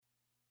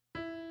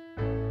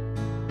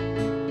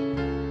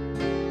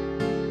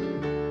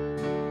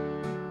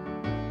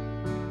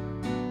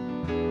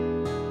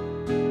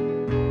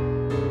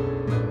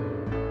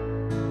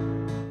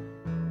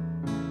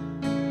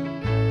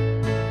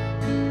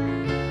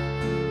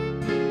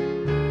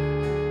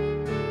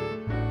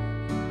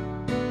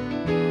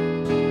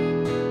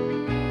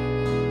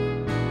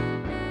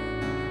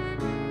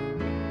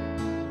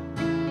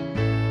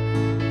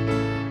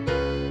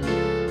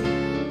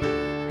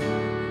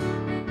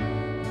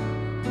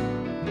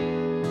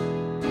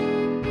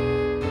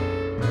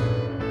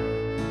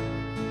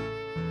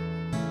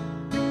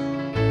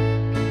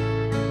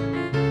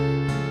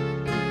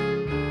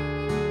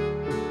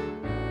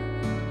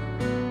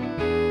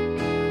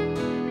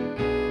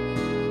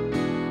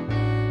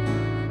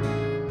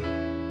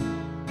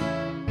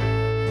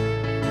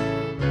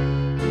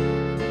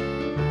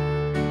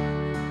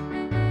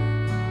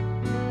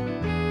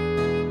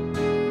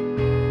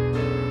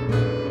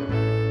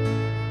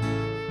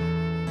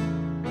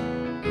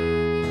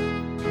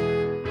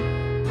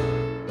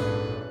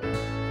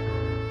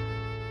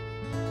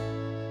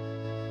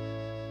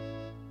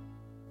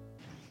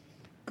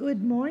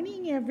Good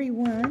morning,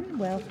 everyone.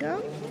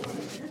 Welcome.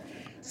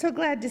 So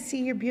glad to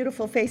see your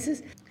beautiful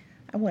faces.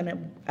 I want to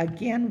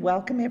again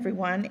welcome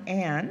everyone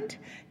and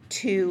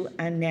to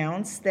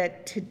announce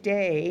that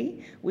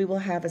today we will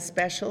have a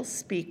special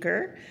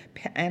speaker,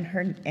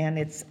 and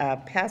it's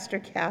Pastor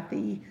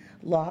Kathy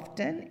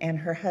Lofton and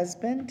her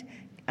husband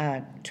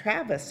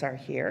Travis are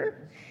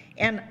here.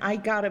 And I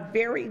got a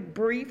very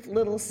brief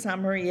little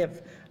summary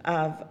of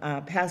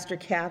Pastor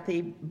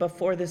Kathy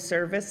before the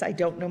service. I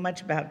don't know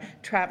much about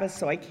Travis,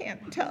 so I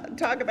can't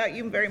talk about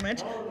you very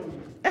much.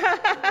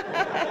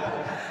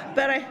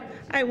 But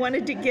I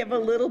wanted to give a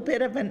little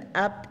bit of an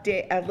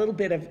update, a little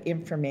bit of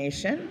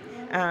information.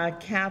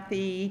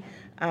 Kathy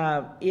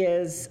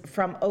is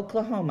from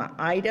Oklahoma,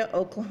 Ida,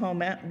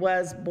 Oklahoma,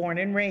 was born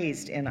and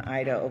raised in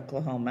Ida,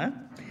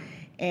 Oklahoma.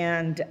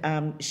 And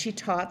she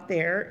taught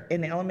there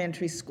in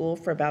elementary school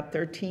for about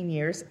 13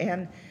 years.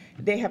 And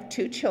they have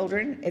two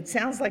children. It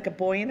sounds like a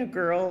boy and a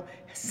girl.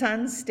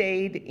 Son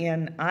stayed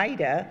in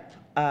Ida,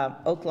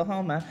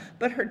 Oklahoma,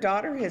 but her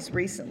daughter has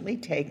recently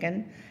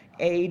taken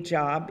a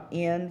job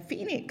in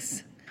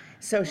Phoenix.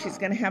 So she's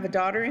going to have a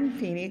daughter in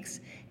Phoenix.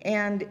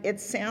 And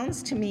it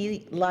sounds to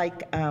me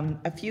like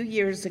a few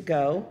years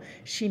ago,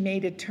 she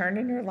made a turn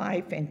in her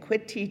life and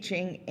quit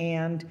teaching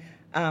and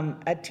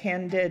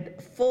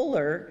attended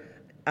Fuller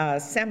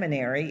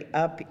Seminary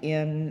up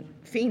in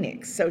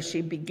Phoenix. So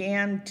she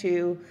began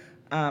to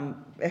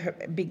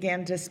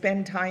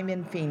spend time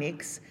in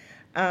Phoenix.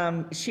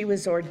 She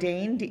was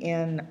ordained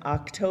in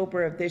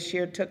October of this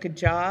year, took a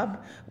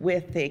job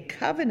with the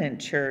Covenant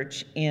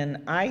Church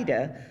in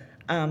Ida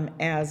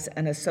as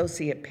an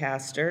associate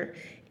pastor,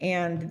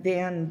 and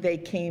then they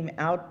came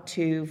out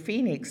to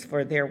Phoenix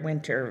for their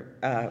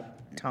winter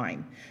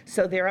time.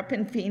 So they're up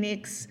in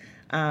Phoenix,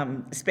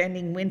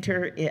 spending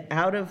winter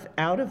out of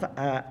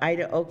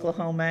Ida,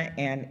 Oklahoma,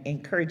 and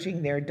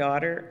encouraging their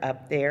daughter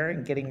up there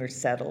and getting her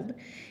settled.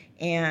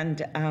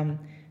 And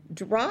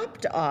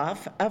dropped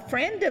off a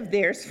friend of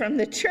theirs from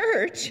the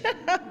church,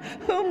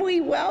 whom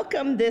we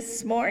welcome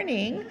this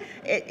morning.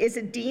 Is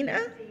it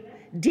Dina?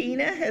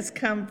 Dina has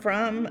come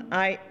from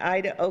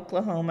Ida,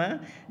 Oklahoma,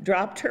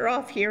 dropped her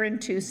off here in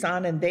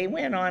Tucson, and they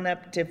went on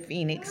up to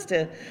Phoenix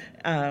to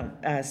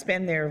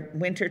spend their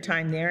winter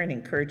time there and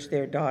encourage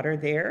their daughter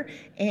there.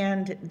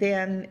 And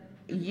then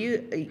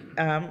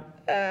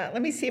let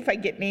me see if I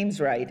get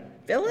names right.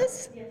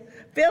 Phyllis? Yes.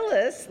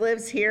 Phyllis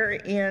lives here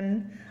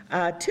in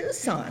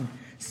Tucson.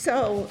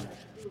 So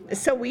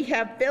we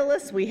have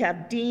Phyllis, we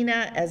have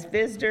Dina as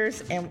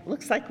visitors, and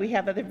looks like we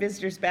have other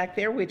visitors back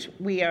there, which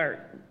we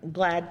are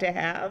glad to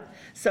have.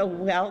 So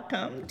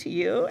welcome to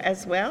you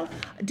as well.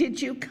 Did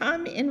you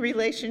come in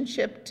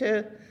relationship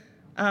to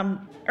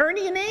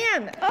Ernie and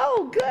Ann?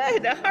 Oh,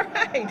 good. All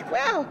right.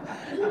 Wow.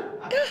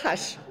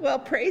 Gosh. Well,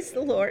 praise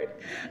the Lord.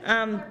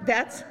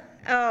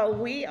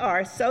 We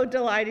are so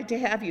delighted to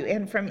have you.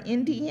 And from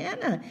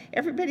Indiana,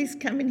 everybody's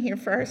coming here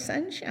for our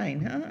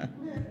sunshine, huh?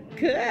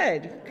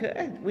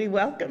 Good. We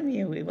welcome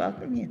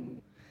you.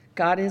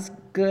 God is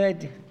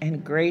good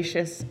and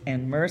gracious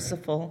and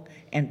merciful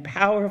and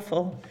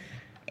powerful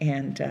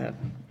and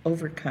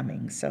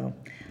overcoming. So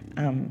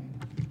I'm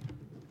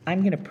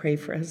going to pray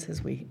for us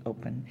as we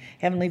open.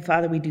 Heavenly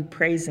Father, we do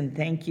praise and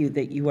thank you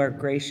that you are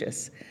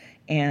gracious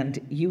and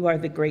you are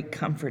the great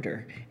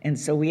comforter. And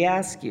so we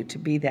ask you to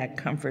be that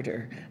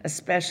comforter,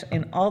 especially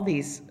in all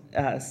these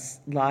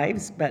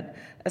lives, but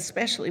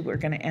especially we're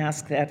going to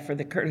ask that for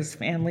the Curtis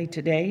family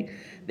today,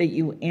 that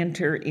you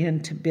enter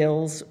into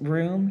Bill's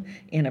room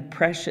in a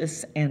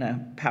precious and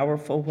a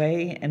powerful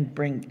way and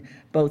bring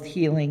both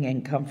healing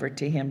and comfort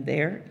to him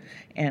there.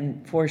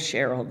 And for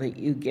Cheryl, that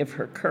you give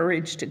her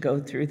courage to go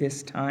through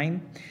this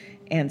time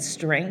and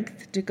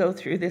strength to go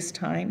through this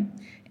time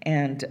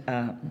and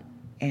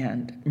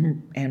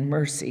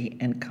mercy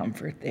and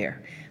comfort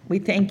there. We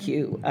thank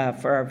you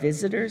for our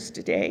visitors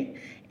today,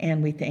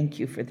 and we thank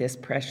you for this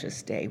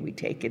precious day. We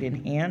take it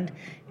in hand,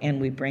 and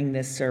we bring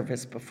this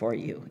service before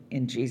you.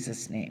 In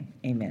Jesus' name,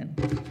 amen.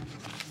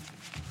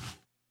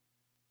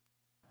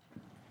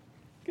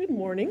 Good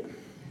morning.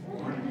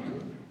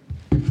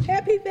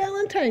 Happy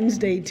Valentine's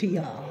Day to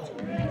y'all.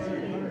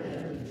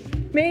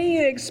 May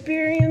you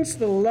experience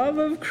the love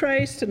of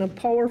Christ in a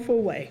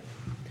powerful way.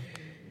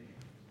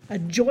 A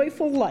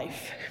joyful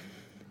life.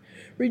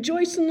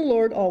 Rejoice in the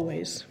Lord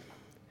always.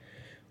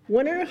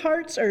 When our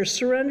hearts are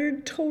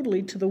surrendered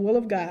totally to the will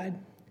of God,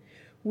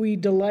 we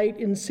delight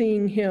in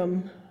seeing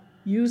Him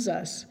use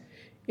us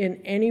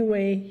in any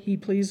way He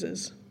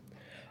pleases.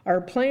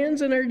 Our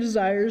plans and our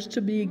desires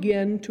to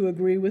begin to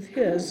agree with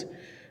His,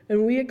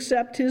 and we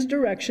accept His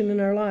direction in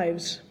our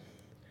lives.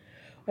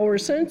 Our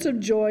sense of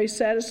joy,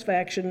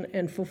 satisfaction,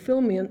 and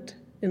fulfillment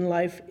in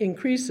life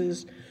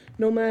increases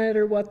no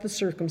matter what the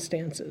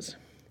circumstances,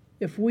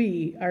 if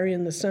we are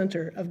in the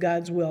center of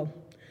God's will.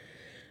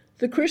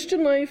 The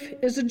Christian life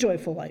is a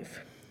joyful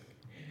life.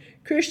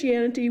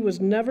 Christianity was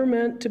never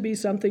meant to be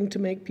something to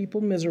make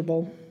people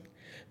miserable.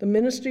 The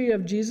ministry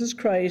of Jesus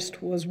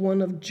Christ was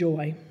one of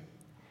joy.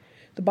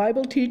 The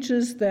Bible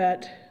teaches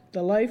that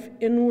the life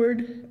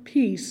inward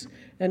peace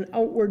and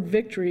outward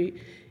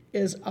victory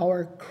is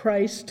our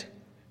Christ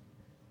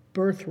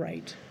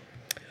birthright.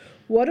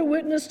 What a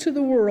witness to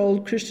the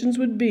world Christians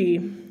would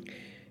be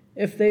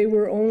if they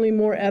were only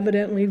more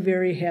evidently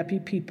very happy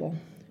people.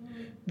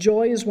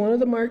 Joy is one of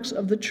the marks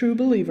of the true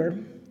believer.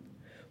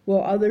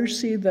 Will others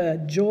see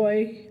the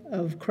joy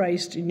of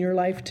Christ in your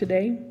life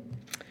today?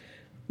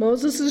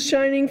 Moses'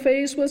 shining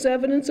face was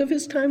evidence of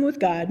his time with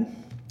God.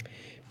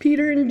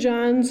 Peter and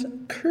John's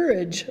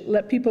courage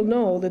let people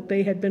know that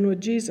they had been with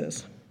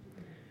Jesus.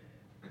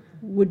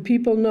 Would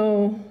people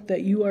know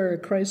that you are a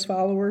Christ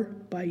follower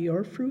by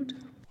your fruit?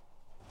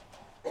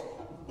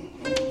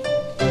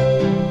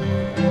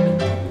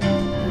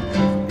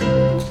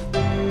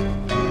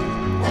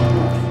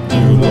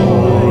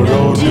 Lord,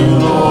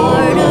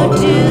 oh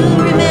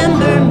do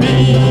remember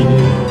me.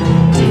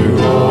 Do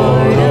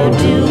Lord, oh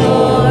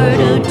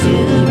do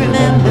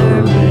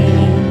remember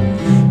me.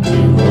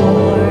 Do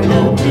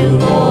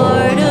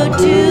Lord, oh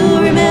do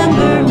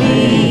remember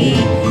me.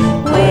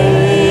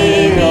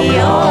 Way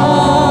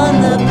beyond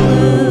the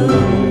blue.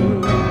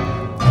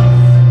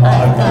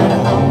 I've got a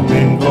home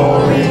in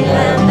glory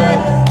land that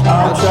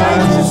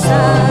outshines the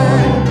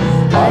sun.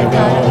 I've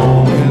got a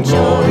home in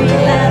glory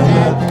land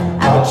that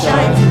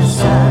outshines the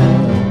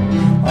sun.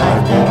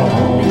 I've got a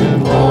home in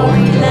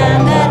glory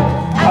land that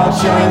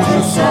outshines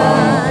the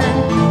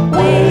sun.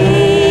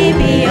 Way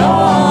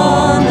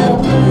beyond the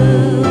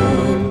blue.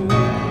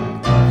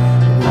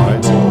 I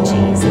told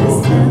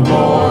Jesus the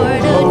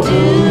Lord, oh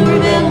do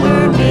remember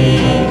me.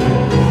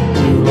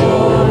 Do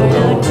Lord,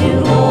 oh do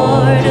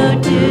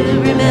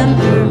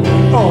remember me.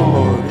 Oh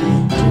Lord.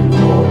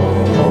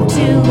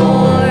 Do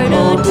Lord,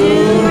 oh do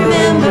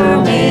remember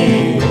me.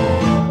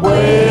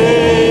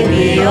 Way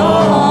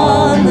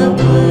beyond the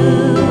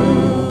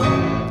blue.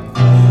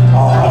 I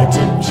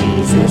took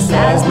Jesus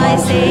as my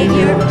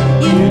Savior,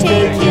 you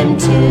take him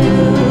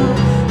too.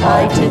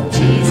 I took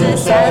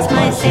Jesus as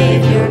my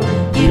Savior,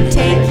 you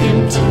take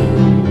him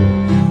too.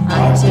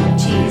 I took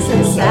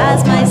Jesus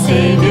as my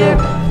Savior,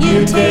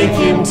 you take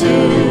him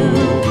too.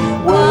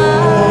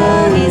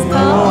 While he's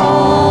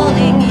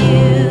calling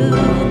you.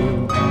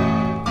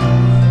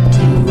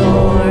 Do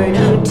Lord,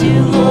 oh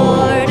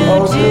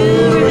do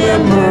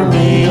remember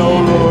me.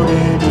 Oh Lord,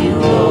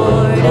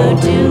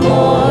 do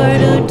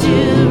Lord, oh do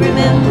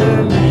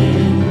remember me.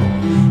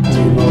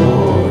 Do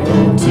Lord,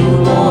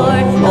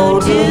 oh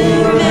do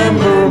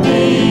remember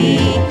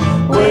me.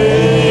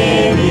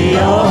 Way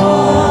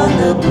beyond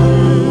the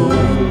blue.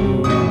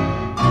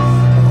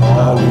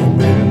 Call him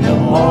in the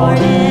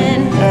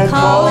morning,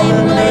 call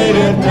him late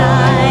at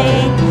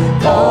night.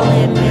 Call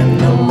him in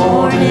the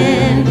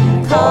morning,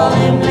 call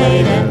him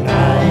late at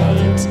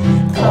night.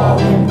 Call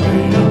him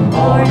late in the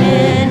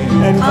morning,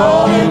 and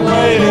call him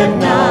late at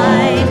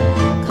night.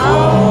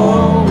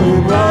 Call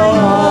him right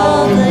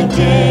all the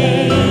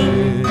day.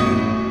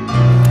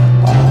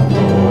 Oh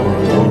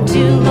Lord,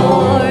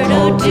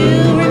 oh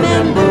do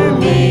remember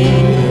me.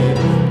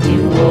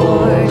 Do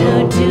Lord,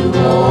 oh do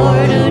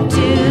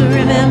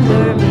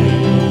remember me.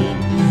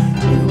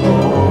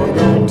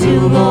 Do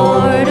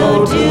Lord,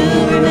 oh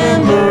do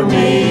remember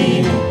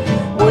me.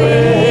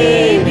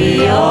 Way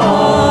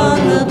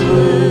beyond the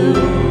blue.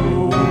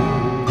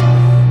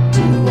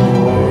 Do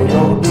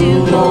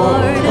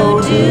Lord,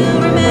 oh do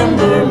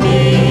remember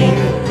me.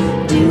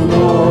 Do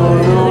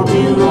Lord, oh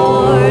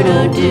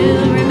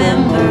do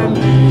remember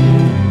me.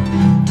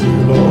 Do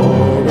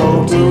Lord,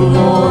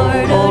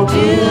 oh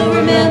do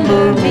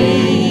remember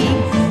me.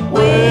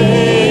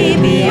 Way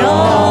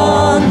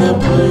beyond the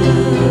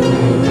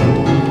blue.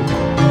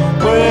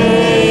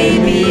 Way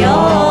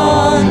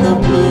beyond the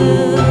blue.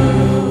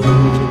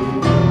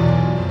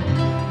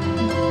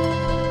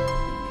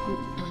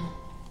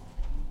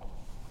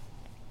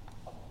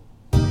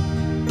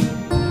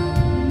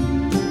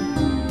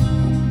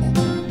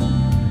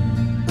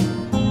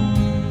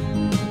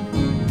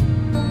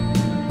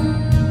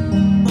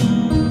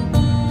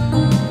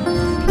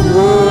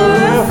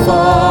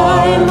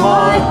 Purify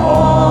my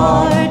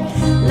heart,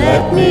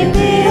 let me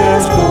be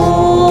as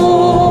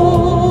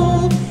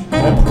gold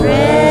and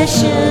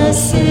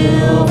precious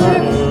silver.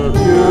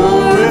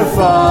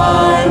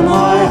 Purify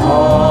my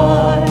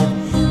heart,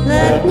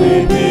 let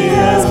me be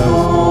as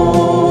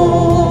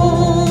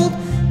gold,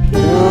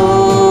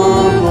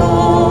 pure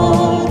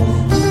gold,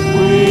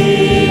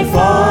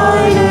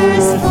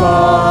 refiner's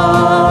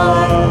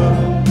fire.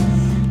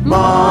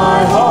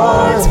 My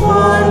heart's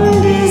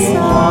one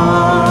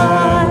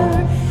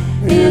desire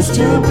is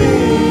to be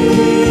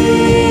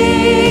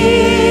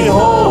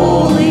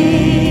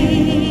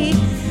holy,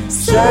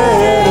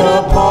 set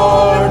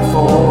apart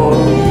for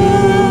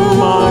you,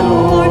 my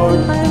Lord.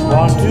 I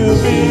want to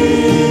be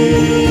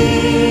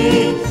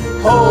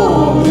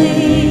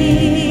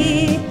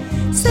holy,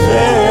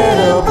 set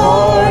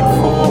apart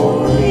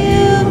for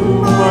you,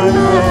 my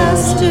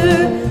Master,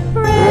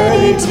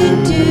 ready to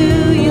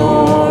do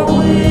your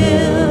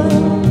will.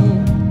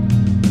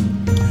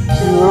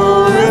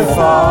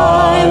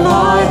 Purify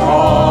my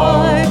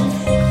heart,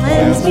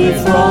 cleanse me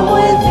from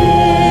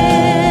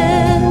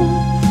within,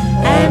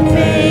 and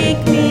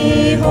make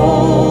me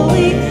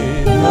holy.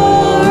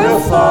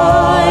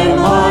 Purify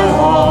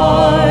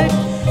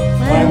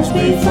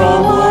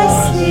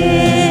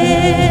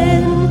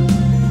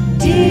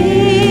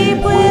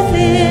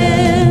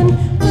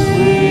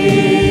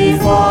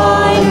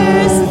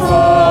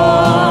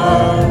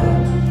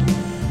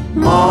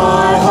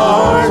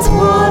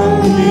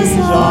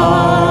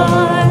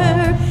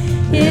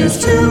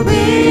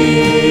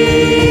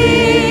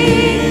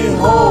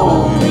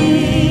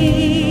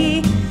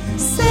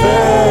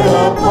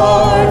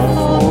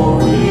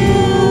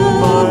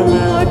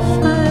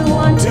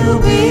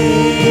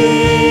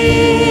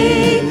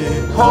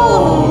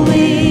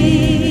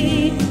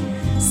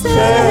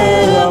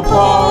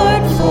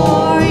apart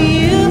for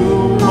you,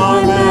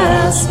 my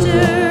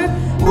Master,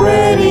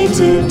 ready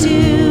to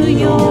do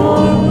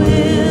your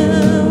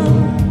will.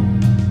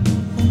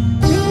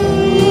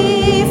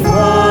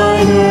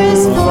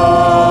 Refiner's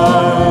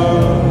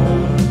fire,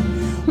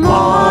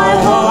 my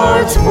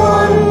heart's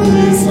one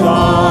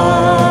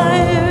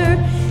desire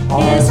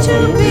is to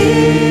be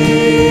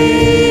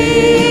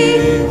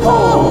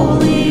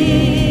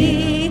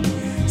holy,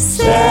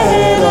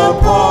 set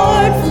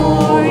apart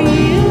for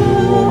you,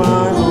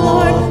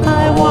 Lord. I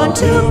want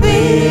to be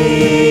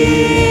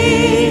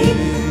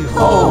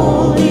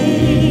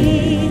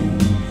holy,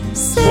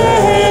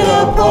 set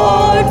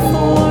apart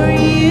for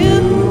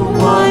you,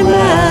 my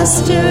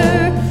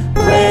Master,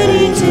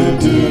 ready to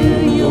do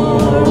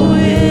your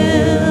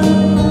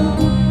will,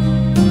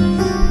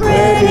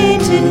 ready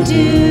to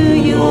do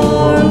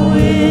your will.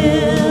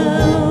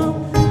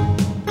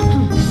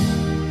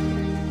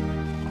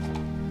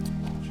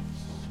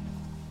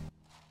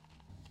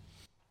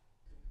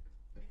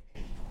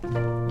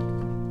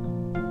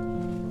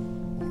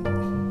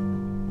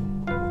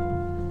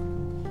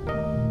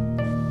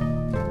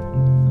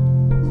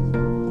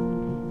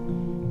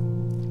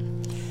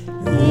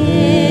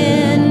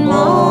 In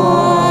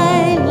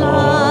my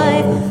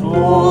life,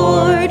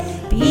 Lord,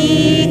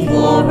 be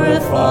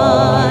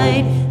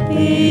glorified,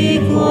 be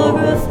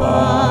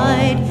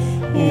glorified.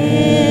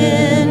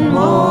 In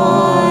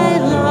my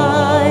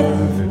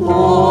life,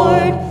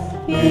 Lord,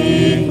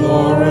 be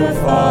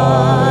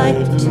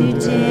glorified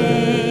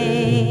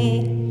today.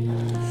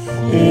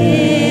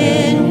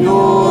 In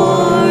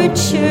your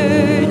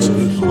church,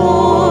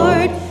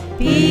 Lord,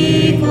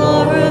 be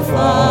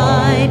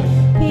glorified,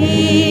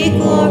 be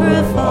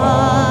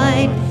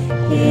glorified.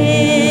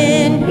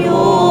 In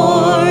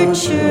your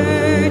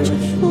church,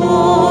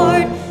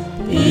 Lord,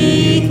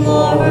 be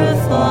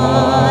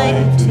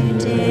glorified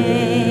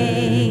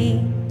today.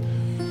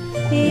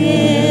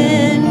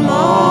 In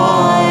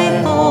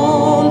my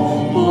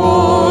home,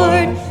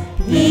 Lord,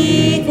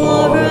 be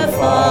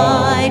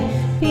glorified,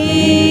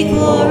 be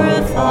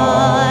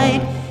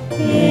glorified.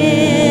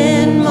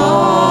 In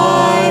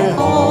my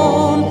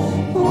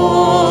home,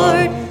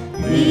 Lord,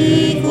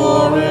 be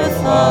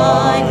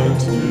glorified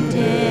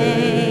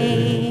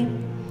today.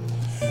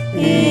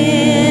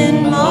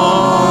 In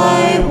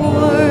my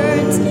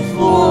words,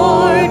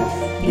 Lord,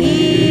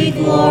 be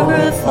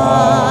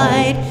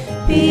glorified,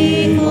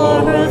 be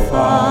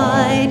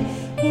glorified.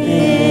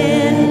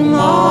 In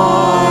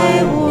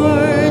my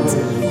words,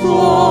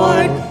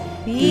 Lord,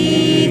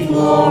 be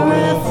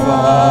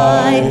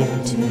glorified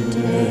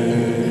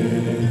today.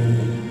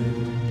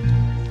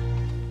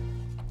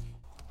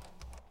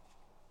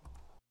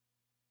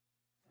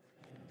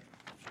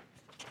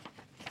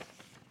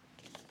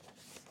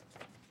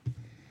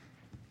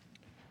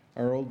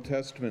 Our Old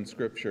Testament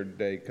scripture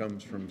today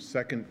comes from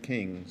 2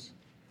 Kings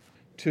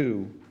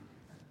 2,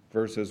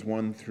 verses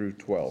 1 through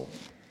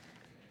 12.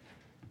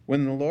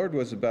 When the Lord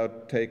was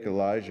about to take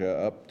Elijah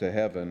up to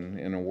heaven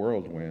in a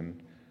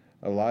whirlwind,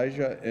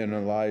 Elijah and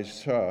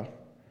Elisha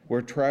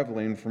were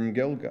traveling from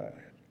Gilgal.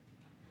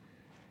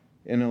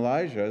 And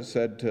Elijah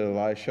said to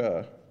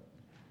Elisha,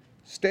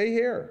 "Stay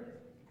here,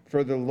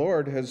 for the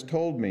Lord has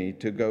told me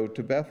to go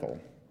to Bethel."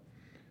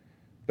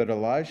 But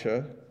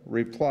Elisha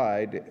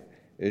replied,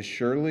 "As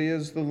surely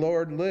as the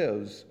Lord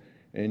lives,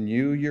 and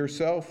you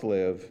yourself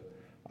live,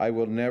 I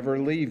will never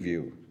leave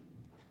you."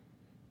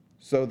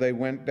 So they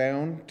went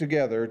down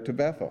together to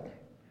Bethel.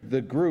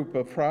 The group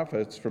of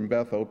prophets from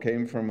Bethel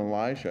came from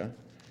Elijah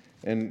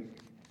and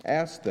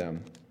asked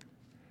them,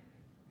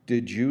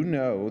 "Did you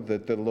know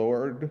that the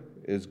Lord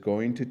is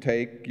going to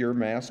take your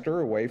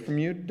master away from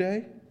you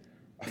today?"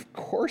 "Of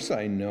course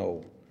I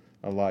know,"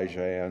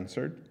 Elijah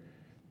answered,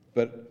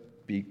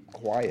 "but be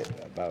quiet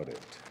about it."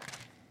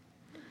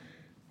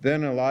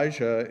 Then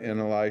Elijah and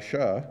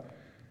Elisha,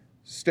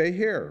 "Stay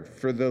here,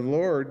 for the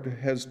Lord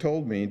has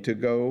told me to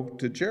go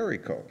to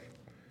Jericho."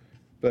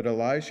 But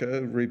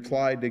Elisha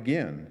replied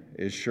again,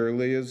 "As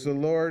surely as the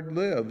Lord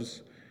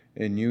lives,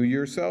 and you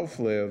yourself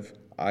live,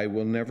 I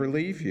will never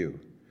leave you."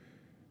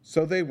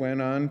 So they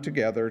went on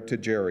together to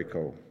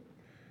Jericho.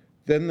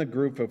 Then the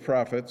group of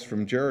prophets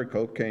from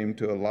Jericho came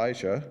to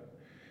Elisha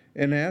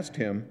and asked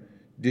him,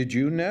 "Did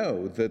you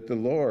know that the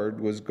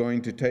Lord was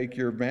going to take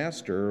your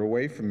master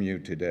away from you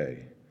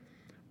today?"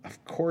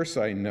 "Of course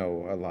I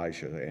know,"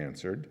 Elisha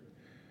answered,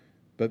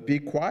 "but be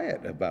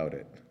quiet about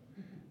it."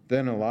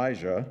 Then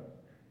Elijah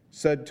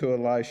said to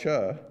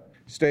Elisha,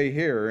 "Stay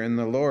here, and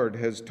the Lord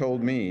has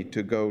told me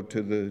to go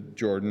to the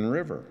Jordan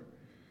River."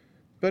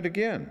 But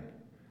again,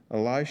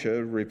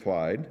 Elisha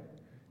replied,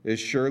 "As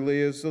surely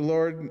as the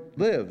Lord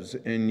lives,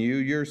 and you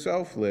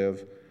yourself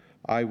live,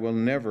 I will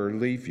never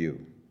leave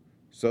you."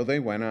 So they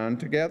went on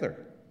together.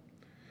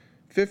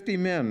 50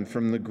 men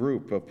from the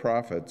group of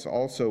prophets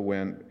also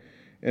went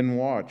and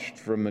watched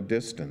from a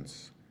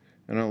distance.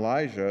 And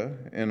Elijah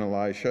and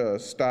Elisha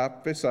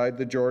stopped beside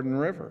the Jordan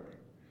River.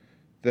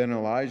 Then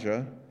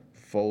Elijah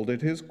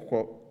folded his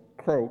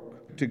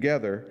cloak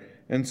together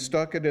and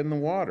stuck it in the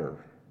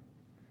water.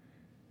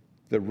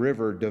 The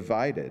river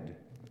divided,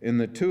 and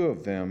the two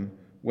of them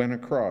went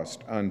across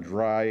on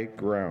dry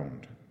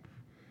ground.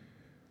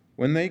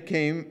 When they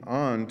came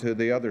on to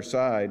the other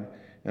side,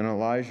 and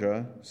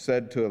Elijah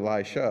said to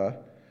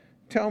Elisha,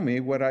 "Tell me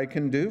what I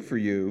can do for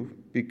you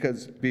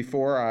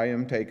before I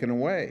am taken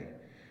away."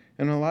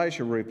 And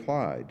Elisha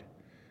replied,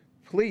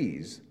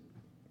 "Please,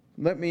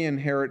 let me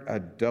inherit a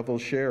double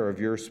share of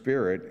your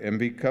spirit and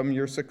become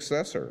your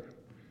successor."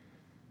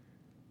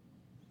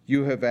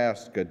 "You have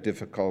asked a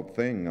difficult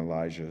thing,"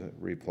 Elijah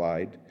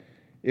replied.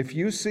 "If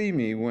you see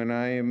me when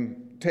I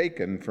am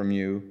taken from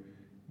you,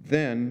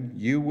 then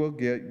you will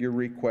get your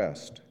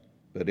request.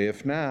 But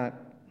if not,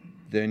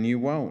 then you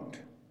won't."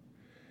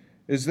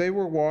 As they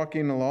were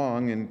walking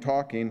along and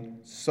talking,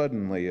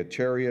 suddenly a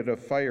chariot of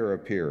fire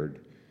appeared,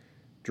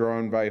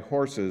 drawn by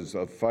horses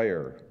of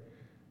fire.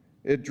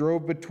 It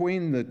drove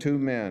between the two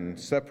men,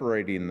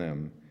 separating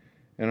them,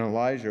 and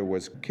Elijah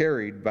was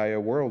carried by a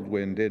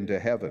whirlwind into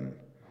heaven.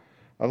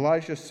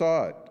 Elijah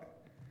saw it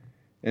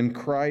and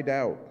cried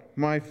out,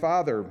 my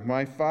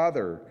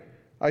father,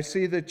 I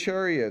see the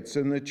chariots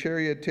and the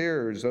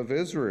charioteers of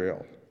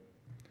Israel."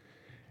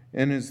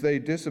 And as they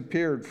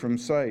disappeared from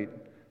sight,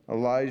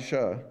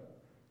 Elijah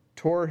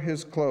tore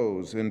his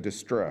clothes in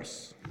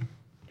distress.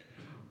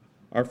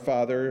 Our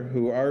Father,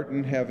 who art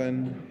in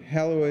heaven,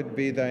 hallowed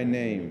be thy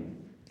name.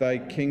 Thy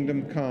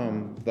kingdom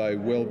come, thy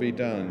will be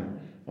done,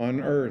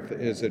 on earth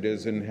as it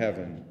is in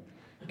heaven.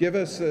 Give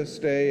us this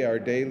day our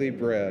daily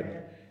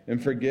bread,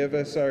 and forgive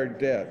us our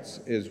debts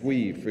as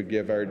we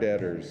forgive our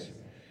debtors.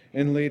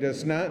 And lead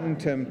us not in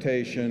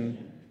temptation,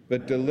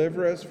 but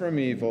deliver us from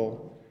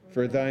evil.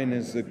 For thine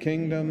is the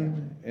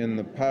kingdom, and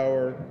the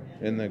power,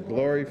 and the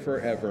glory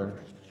forever.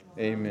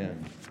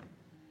 Amen.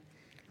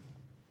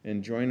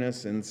 And join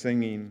us in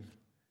singing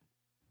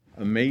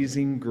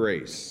Amazing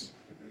Grace.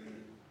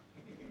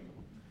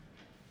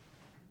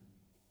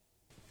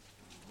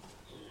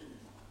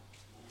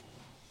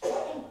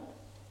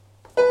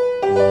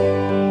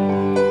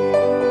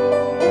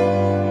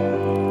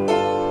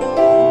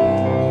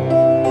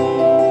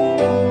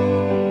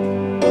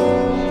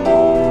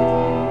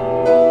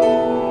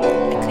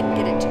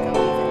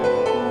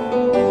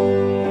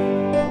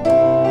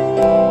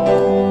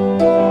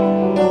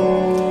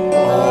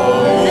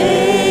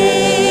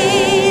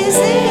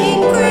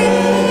 Amazing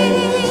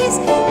grace,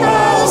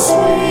 how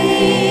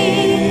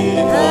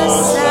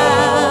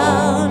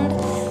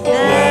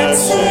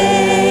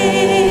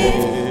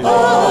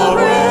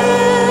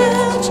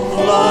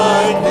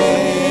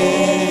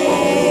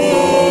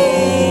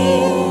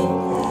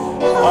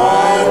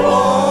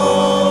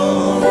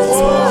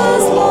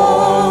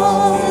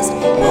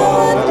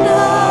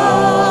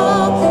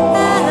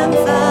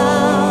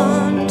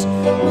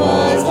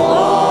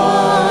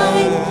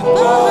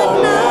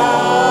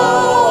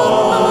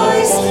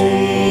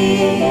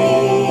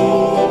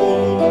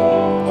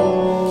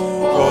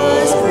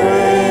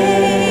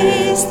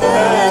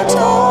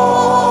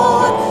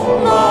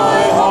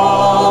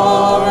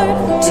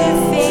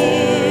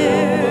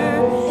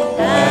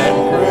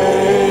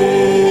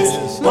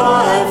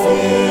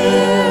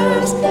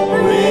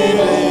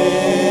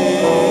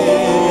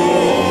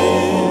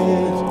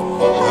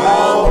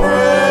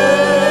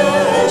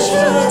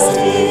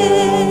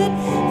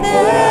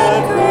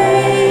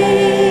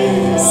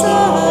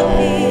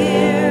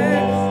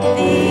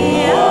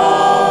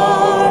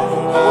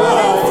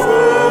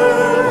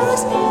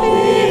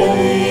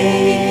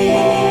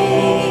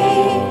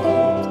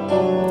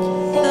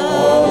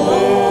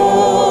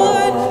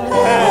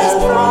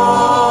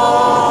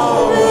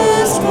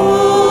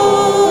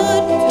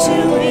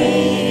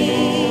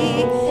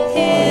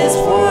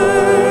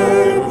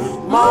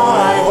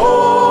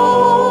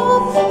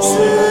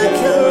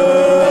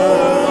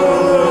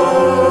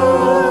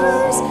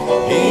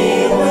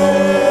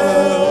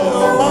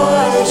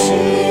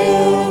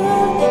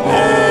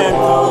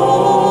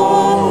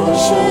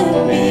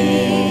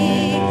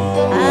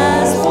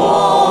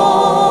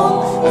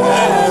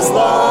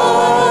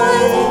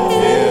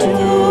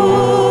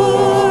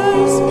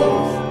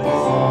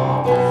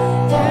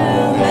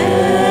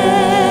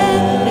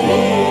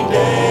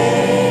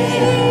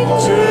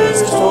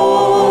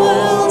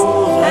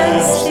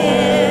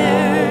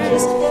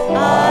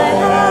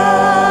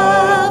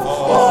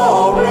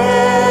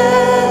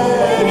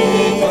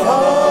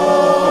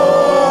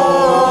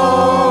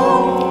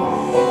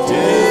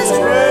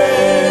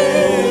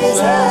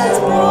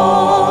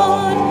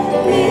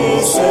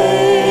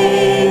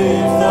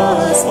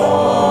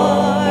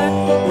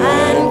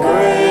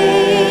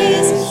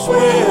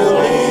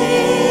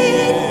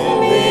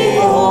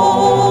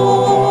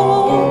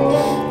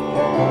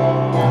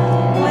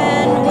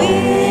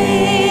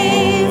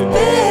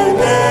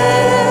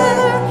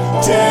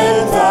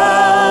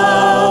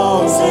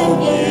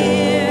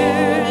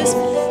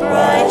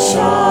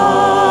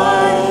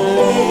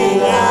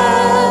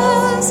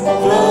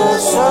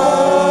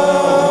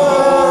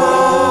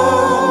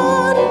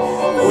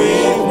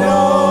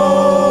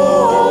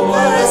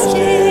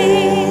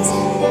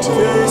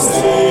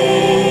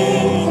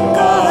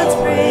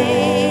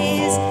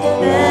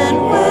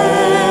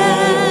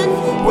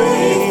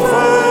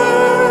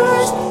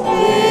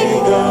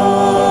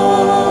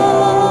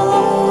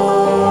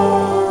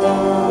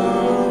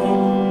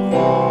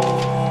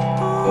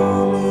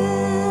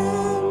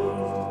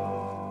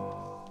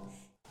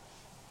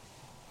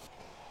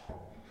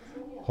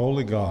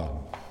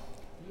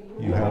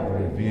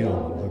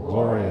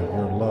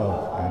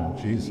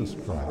Jesus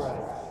Christ,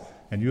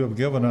 and you have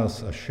given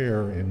us a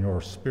share in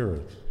your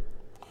Spirit.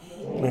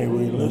 May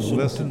we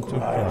listen to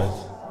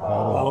Christ,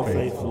 follow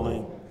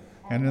faithfully,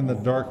 and in the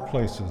dark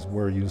places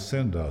where you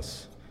send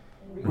us,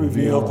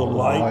 reveal the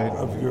light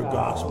of your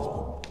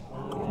gospel.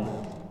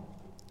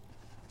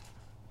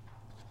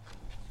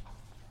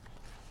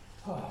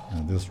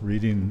 And this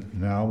reading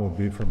now will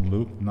be from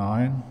Luke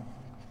 9.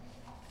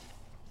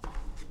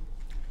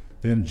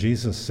 Then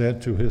Jesus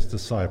said to his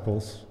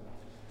disciples,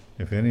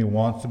 "If any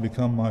wants to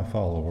become my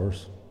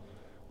followers,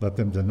 let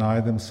them deny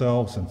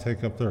themselves and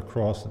take up their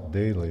cross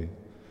daily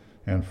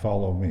and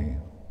follow me.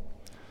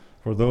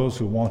 For those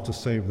who want to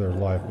save their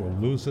life will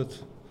lose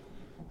it,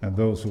 and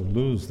those who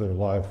lose their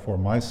life for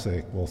my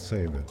sake will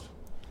save it.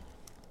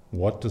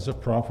 What does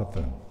it profit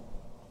them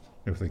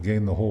if they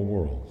gain the whole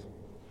world,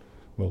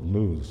 but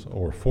lose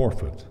or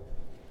forfeit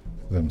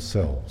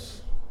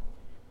themselves?"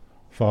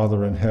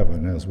 Father in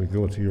heaven, as we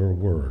go to your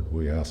word,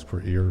 we ask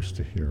for ears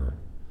to hear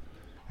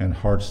and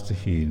hearts to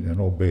heed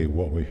and obey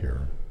what we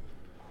hear.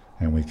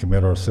 And we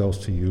commit ourselves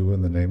to you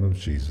in the name of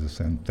Jesus,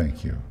 and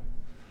thank you.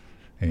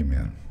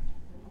 Amen.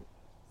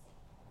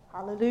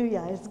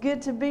 Hallelujah. It's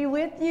good to be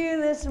with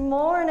you this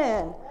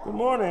morning. Good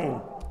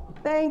morning.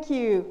 Thank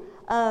you.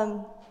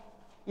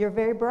 You're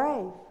very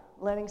brave,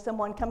 letting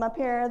someone come up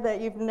here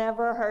that you've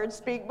never heard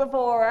speak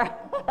before.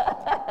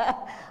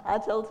 I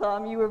told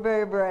Tom you were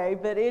very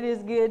brave, but it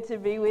is good to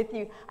be with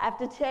you. I have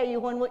to tell you,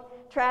 when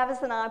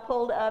Travis and I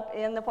pulled up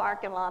in the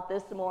parking lot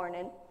this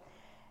morning,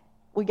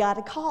 we got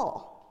a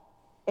call.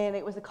 And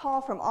it was a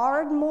call from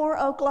Ardmore,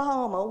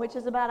 Oklahoma, which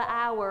is about an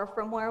hour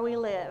from where we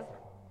live.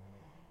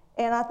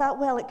 And I thought,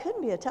 well, it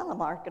couldn't be a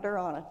telemarketer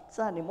on a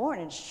Sunday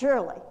morning,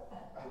 surely.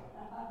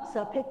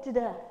 So I picked it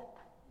up.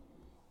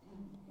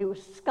 It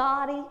was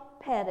Scotty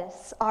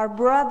Pettis, our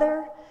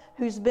brother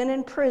who's been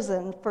in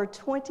prison for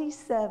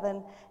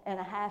 27 and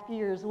a half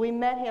years. We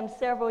met him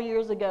several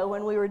years ago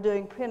when we were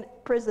doing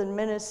prison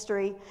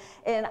ministry.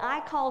 And I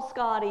call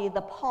Scotty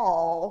the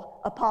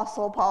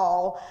Apostle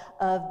Paul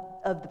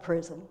of the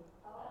prison.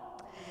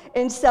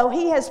 And so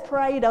he has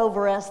prayed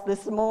over us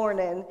this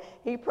morning.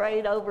 He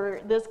prayed over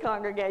this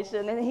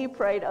congregation, and he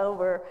prayed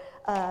over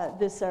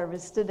this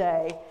service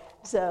today.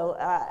 So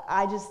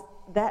that just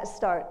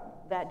blessed our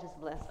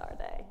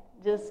day.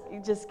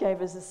 Just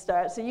gave us a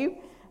start. So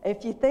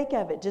if you think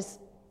of it, just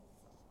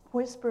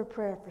whisper a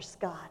prayer for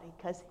Scotty,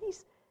 because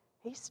he's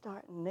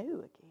starting new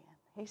again.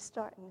 He's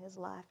starting his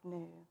life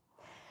new.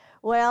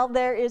 Well,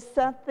 there is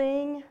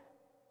something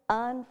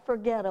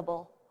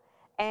unforgettable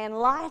and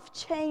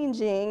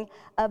life-changing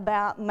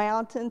about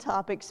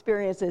mountaintop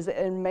experiences.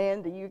 And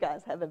man, do you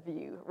guys have a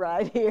view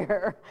right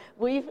here.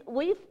 We've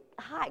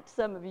hiked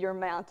some of your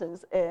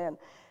mountains, and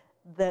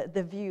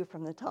the view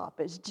from the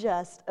top is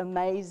just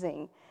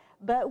amazing.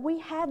 But we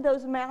have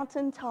those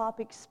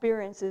mountaintop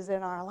experiences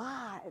in our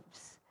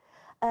lives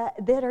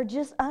that are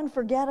just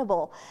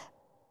unforgettable.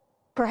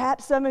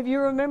 Perhaps some of you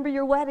remember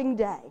your wedding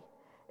day.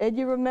 And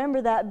you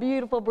remember that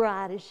beautiful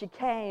bride as she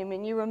came,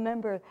 and you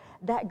remember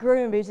that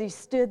groom as he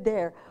stood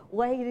there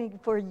waiting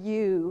for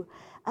you.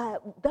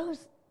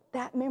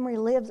 That memory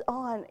lives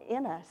on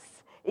in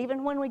us,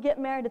 even when we get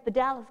married at the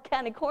Dallas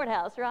County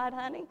Courthouse, right,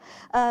 honey?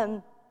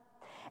 And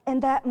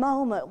that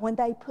moment when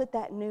they put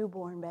that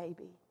newborn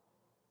baby,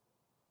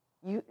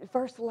 you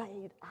first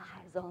laid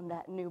eyes on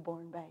that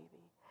newborn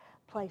baby,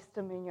 placed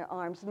them in your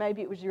arms.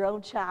 Maybe it was your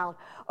own child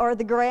or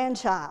the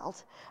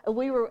grandchild.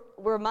 We were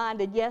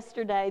reminded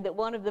yesterday that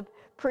one of the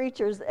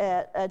preachers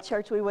at a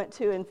church we went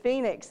to in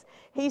Phoenix,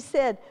 he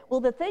said, well,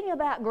 the thing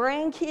about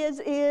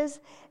grandkids is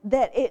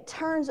that it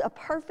turns a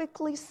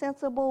perfectly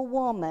sensible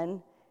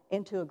woman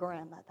into a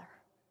grandmother.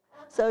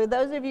 So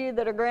those of you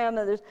that are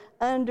grandmothers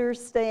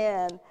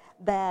understand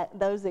that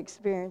those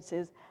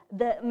experiences,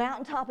 the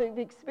mountaintop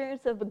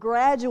experience of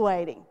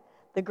graduating,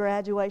 the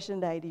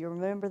graduation day. Do you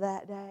remember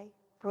that day?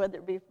 Whether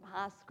it be from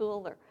high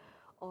school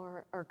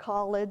or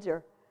college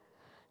or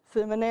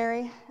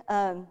seminary,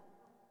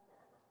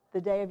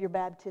 the day of your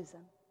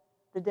baptism,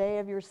 the day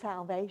of your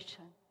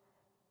salvation,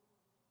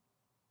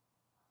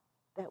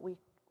 that we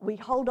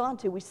hold on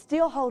to. We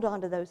still hold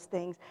on to those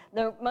things.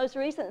 The most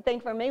recent thing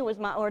for me was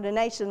my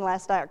ordination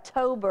last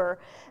October.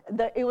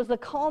 It was the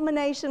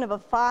culmination of a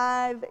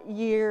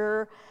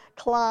 5-year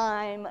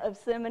climb of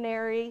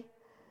seminary,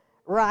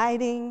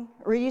 writing,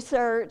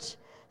 research,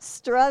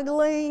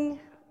 struggling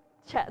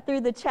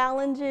through the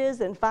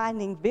challenges and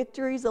finding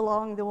victories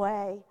along the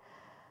way.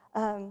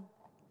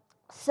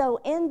 So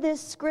in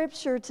this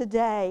scripture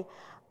today,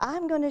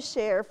 I'm going to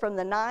share from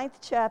the 9th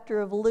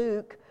chapter of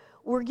Luke.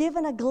 We're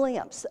given a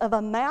glimpse of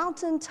a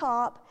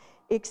mountaintop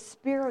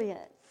experience.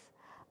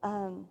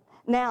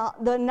 Now,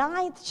 the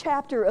 9th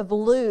chapter of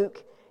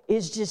Luke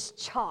is just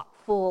chock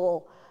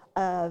full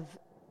of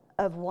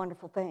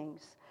wonderful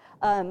things.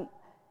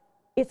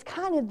 It's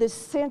kind of the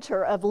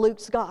center of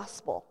Luke's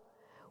gospel.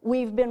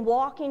 We've been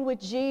walking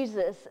with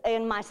Jesus.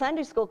 In my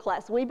Sunday school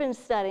class, we've been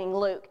studying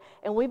Luke,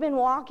 and we've been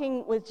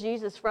walking with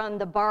Jesus from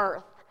the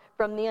birth,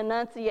 from the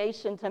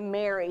Annunciation to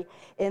Mary.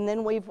 And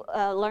then we've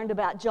learned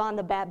about John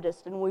the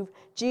Baptist. And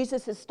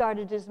Jesus has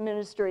started his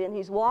ministry, and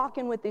he's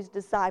walking with his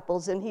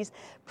disciples, and he's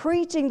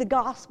preaching the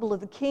gospel of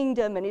the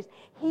kingdom, and he's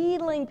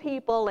healing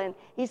people, and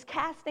he's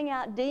casting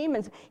out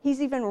demons.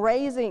 He's even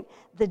raising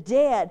the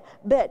dead.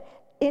 But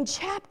in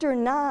chapter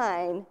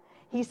 9,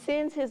 he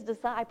sends his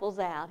disciples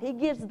out. He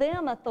gives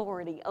them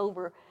authority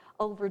over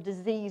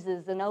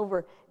diseases and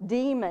over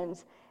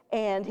demons.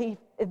 And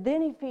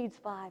then he feeds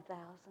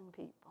 5,000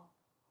 people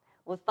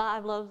with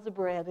 5 loaves of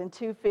bread and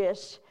 2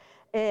 fish.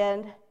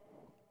 And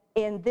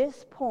in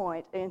this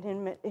point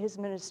in his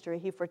ministry,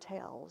 he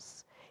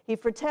foretells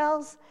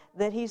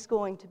that he's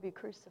going to be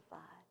crucified,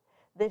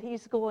 that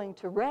he's going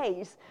to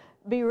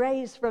be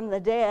raised from the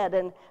dead.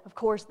 And of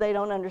course, they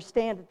don't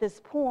understand at this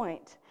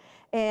point.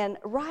 And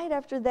right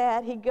after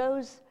that, he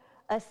goes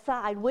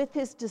aside with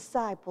his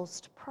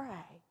disciples to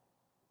pray.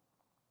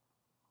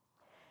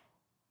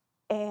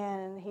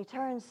 And he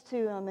turns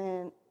to them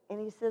and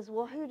he says,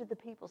 well, who do the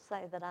people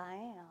say that I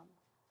am?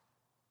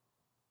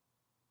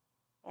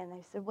 And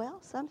they said,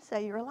 well, some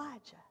say you're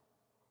Elijah.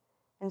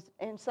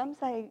 And some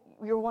say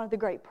you're one of the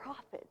great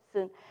prophets.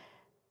 But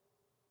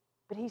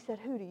he said,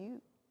 who do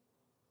you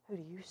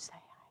say I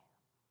am?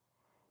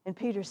 And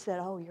Peter said,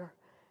 oh,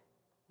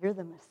 you're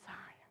the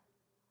Messiah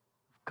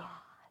of God.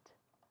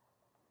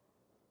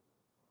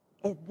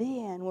 And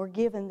then we're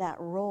given that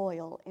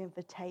royal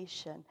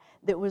invitation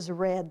that was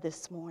read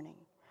this morning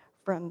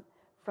from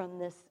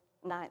this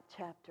 9th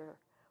chapter,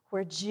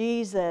 where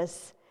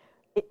Jesus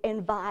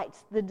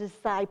invites the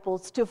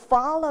disciples to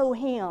follow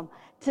him,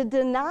 to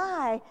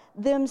deny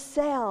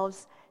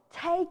themselves,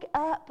 take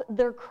up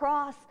their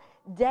cross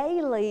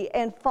daily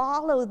and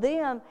follow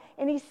them.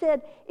 And he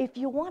said, if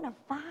you want to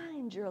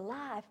find your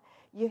life,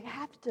 you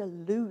have to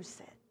lose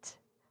it.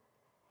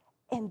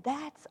 And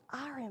that's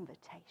our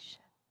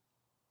invitation,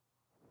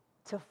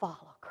 to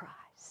follow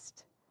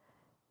Christ.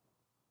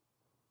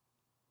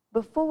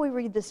 Before we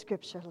read the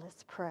scripture,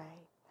 let's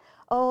pray.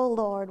 Oh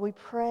Lord, we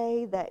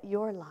pray that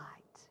your light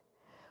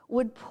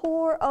would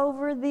pour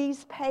over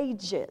these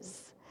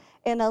pages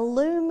and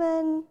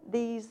illumine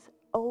these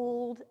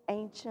old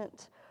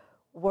ancient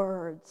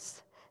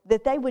words,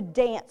 that they would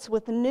dance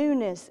with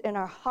newness in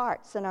our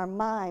hearts and our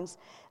minds,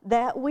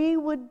 that we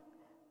would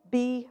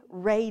be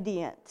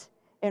radiant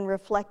in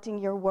reflecting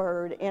your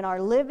word in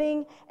our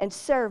living and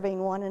serving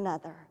one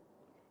another.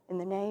 In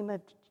the name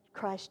of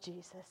Christ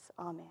Jesus,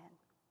 amen.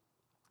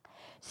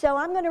 So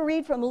I'm going to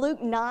read from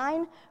Luke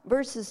 9,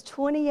 verses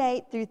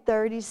 28 through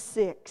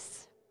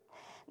 36.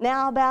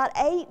 Now, about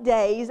 8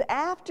 days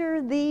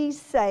after these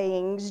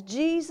sayings,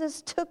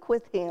 Jesus took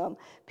with him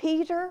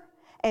Peter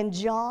and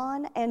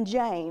John and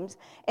James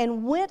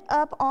and went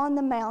up on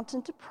the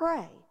mountain to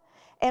pray.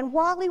 And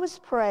while he was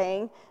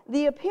praying,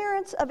 the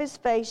appearance of his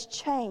face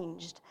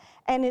changed,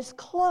 and his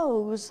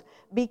clothes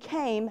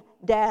became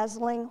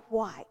dazzling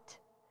white.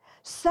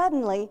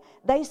 Suddenly,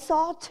 they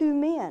saw 2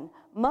 men,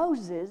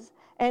 Moses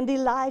and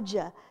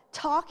Elijah,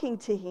 talking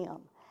to him.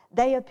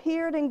 They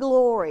appeared in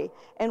glory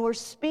and were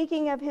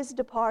speaking of his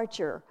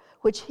departure,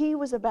 which he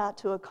was about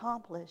to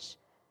accomplish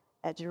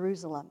at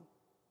Jerusalem.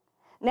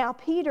 Now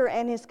Peter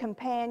and his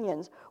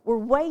companions were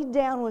weighed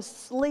down with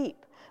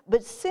sleep,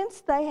 but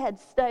since they had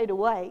stayed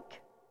awake,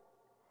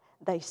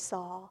 they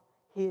saw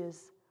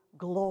his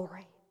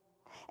glory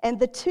and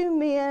the 2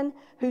 men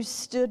who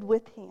stood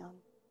with him.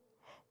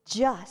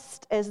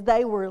 Just as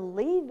they were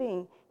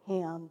leaving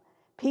him,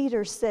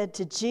 Peter said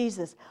to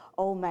Jesus,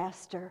 "O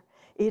Master,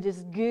 it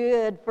is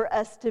good for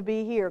us to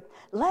be here.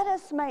 Let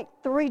us make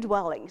 3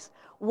 dwellings,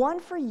 one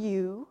for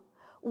you,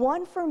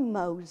 one for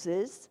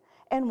Moses,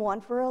 and one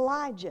for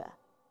Elijah."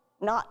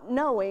 Not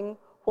knowing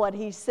what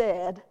he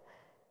said,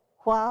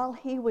 while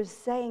he was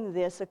saying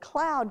this, a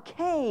cloud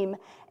came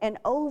and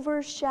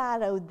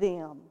overshadowed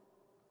them,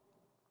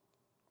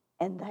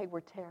 and they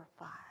were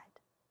terrified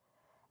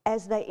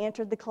as they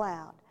entered the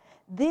cloud.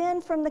 Then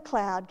from the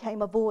cloud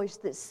came a voice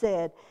that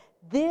said,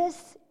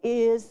 "This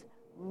is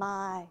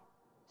my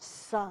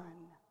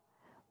Son,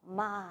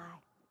 my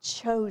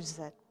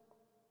chosen.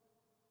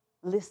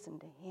 Listen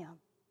to him."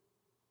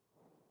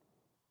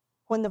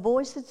 When the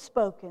voice had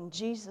spoken,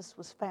 Jesus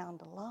was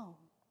found alone,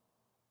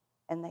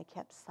 and they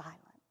kept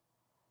silent.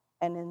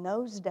 And in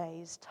those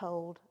days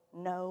told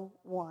no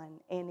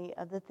one any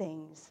of the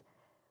things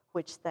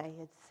which they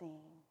had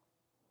seen.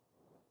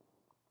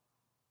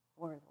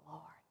 Word of the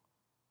Lord.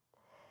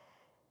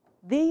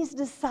 These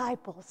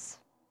disciples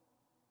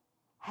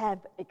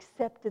have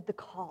accepted the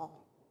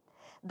call.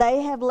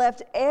 They have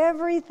left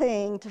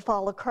everything to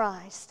follow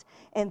Christ,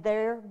 and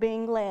they're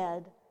being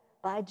led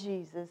by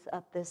Jesus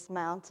up this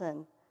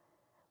mountain.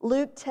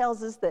 Luke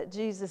tells us that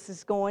Jesus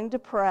is going to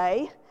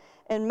pray,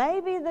 and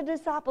maybe the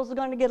disciples are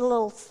going to get a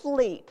little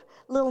sleep,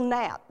 a little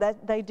nap.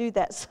 They do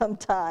that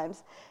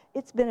sometimes.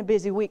 It's been a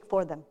busy week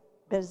for them.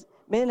 It's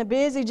been a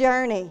busy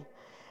journey.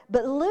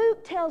 But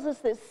Luke tells us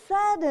that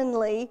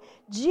suddenly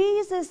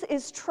Jesus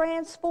is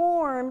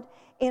transformed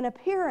in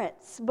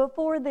appearance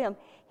before them.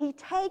 He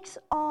takes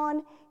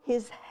on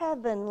his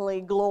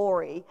heavenly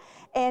glory,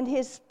 and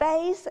his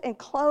face and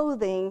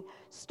clothing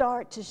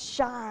start to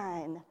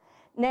shine.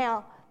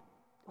 Now,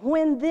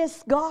 when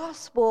this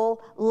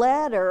gospel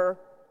letter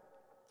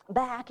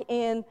back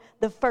in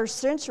the first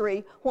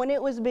century, when it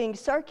was being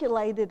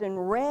circulated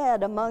and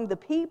read among the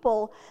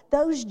people,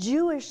 those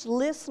Jewish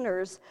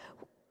listeners,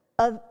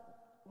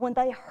 when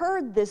they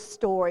heard this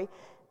story,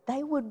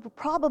 they would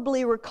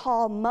probably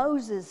recall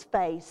Moses'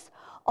 face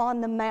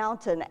on the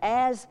mountain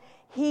as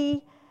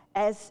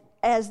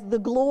the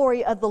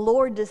glory of the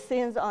Lord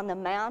descends on the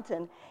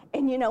mountain.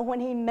 And you know, when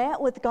he met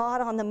with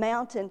God on the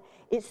mountain,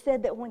 it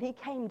said that when he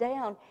came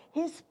down,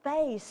 his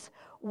face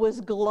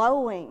was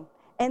glowing,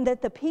 and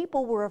that the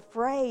people were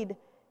afraid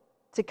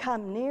to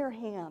come near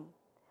him.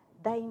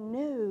 They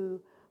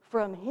knew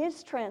from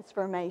his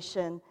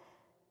transformation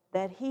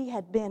that he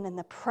had been in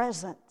the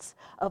presence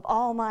of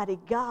Almighty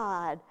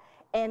God.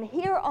 And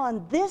here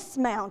on this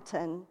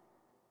mountain,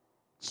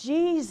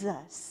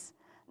 Jesus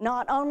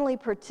not only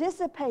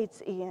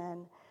participates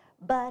in,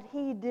 but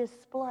he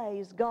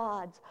displays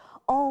God's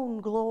own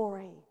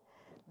glory.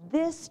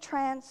 This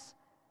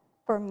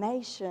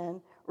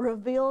transformation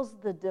reveals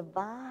the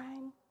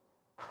divine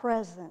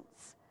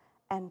presence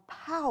and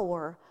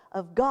power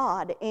of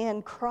God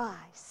in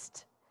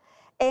Christ.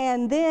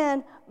 And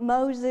then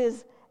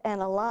Moses and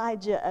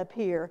Elijah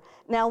appear.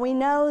 Now we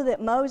know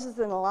that Moses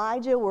and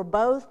Elijah were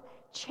both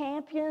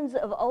champions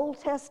of Old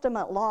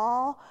Testament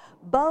law.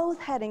 Both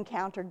had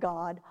encountered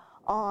God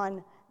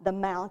on the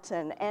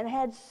mountain and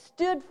had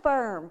stood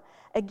firm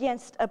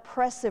against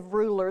oppressive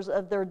rulers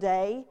of their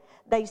day.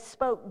 They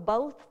spoke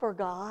both for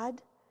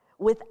God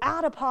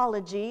without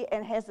apology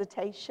and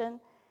hesitation,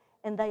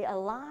 and they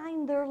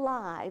aligned their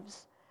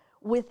lives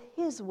with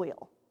his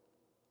will.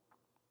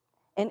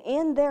 And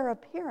in their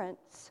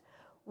appearance,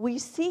 we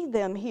see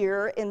them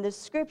here in the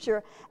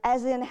scripture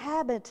as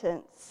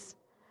inhabitants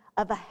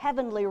of a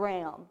heavenly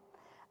realm.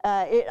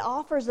 It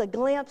offers a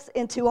glimpse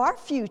into our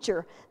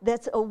future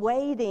that's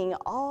awaiting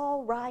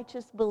all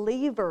righteous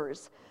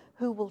believers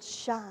who will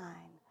shine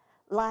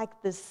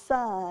like the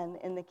sun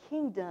in the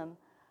kingdom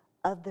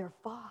of their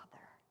Father.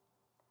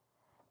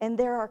 And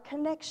there are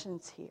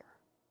connections here.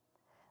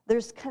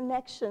 There's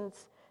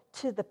connections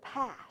to the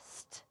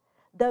past,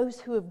 those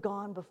who have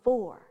gone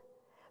before.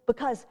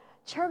 Because,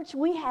 church,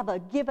 we've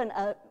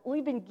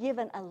been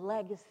given a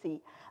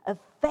legacy of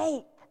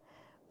faith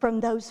from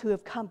those who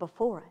have come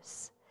before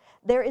us.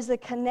 There is a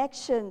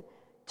connection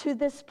to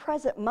this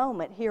present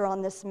moment here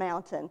on this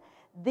mountain.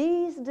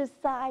 These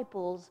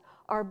disciples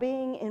are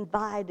being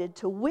invited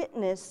to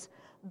witness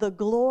the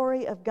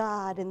glory of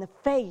God in the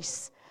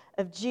face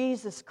of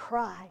Jesus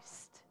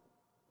Christ.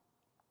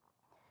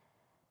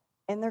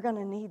 And they're going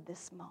to need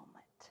this moment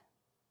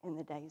in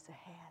the days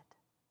ahead,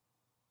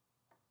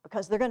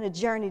 because they're going to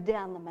journey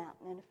down the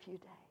mountain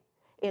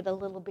in a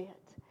little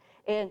bit.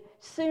 And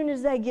soon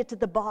as they get to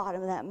the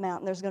bottom of that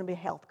mountain, there's going to be a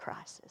health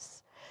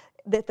crisis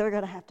that they're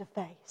going to have to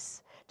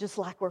face, just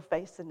like we're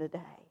facing today.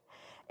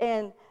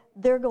 And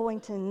they're going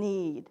to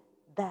need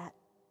that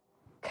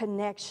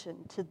connection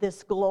to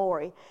this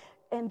glory.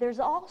 And there's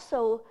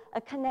also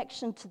a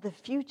connection to the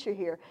future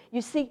here.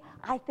 You see,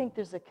 I think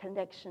there's a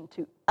connection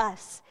to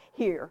us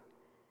here.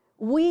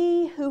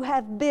 We who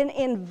have been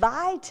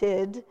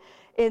invited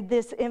in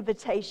this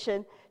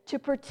invitation to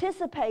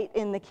participate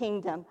in the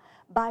kingdom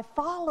by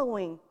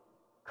following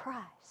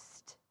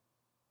Christ.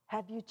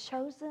 Have you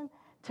chosen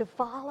to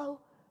follow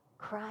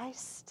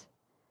Christ?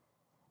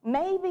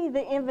 Maybe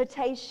the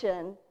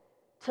invitation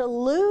to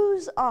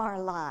lose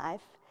our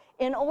life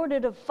in order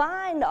to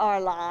find our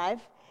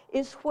life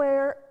is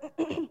where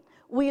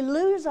we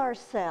lose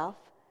ourselves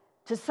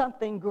to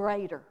something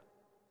greater.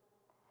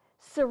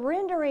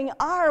 Surrendering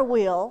our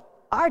will,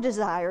 our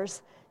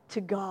desires,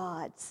 to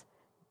God's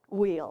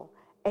will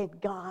and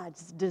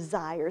God's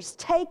desires.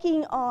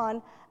 Taking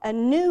on a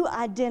new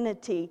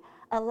identity,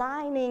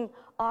 aligning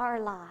our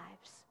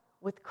lives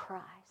with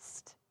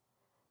Christ.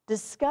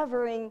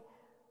 Discovering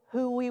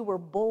who we were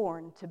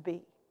born to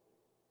be.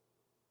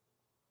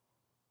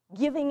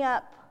 Giving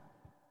up,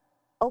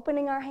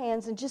 opening our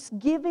hands and just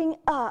giving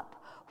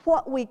up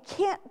what we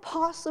can't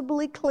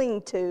possibly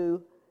cling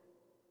to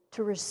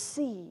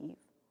receive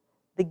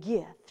the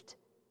gift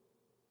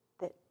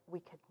that we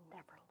could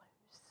never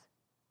lose.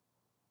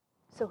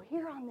 So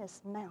here on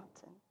this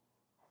mountain,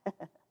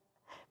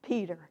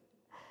 Peter,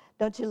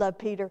 don't you love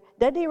Peter?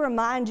 Doesn't he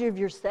remind you of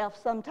yourself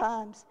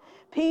sometimes?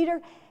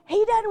 Peter,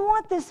 he doesn't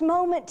want this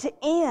moment to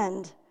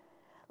end.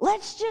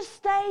 Let's just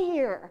stay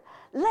here.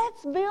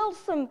 Let's build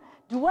some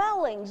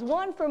dwellings,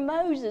 one for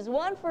Moses,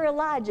 one for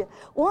Elijah,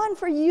 one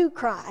for you,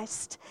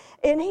 Christ.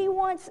 And he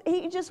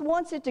just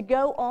wants it to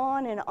go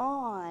on and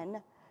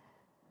on.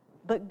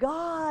 But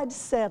God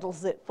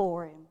settles it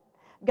for him.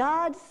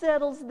 God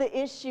settles the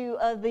issue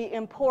of the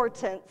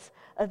importance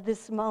of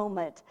this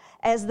moment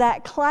as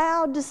that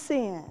cloud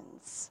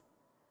descends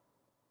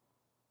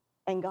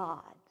and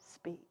God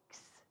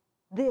speaks.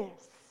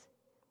 This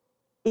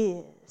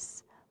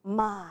is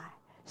my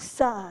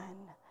Son,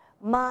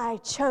 my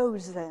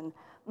chosen,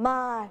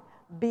 my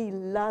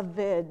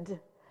beloved.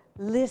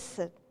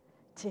 Listen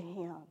to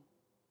him.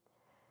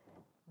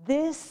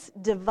 This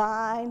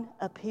divine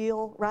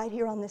appeal right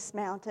here on this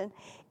mountain,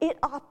 it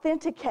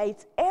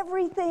authenticates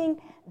everything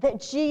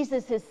that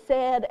Jesus has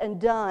said and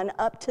done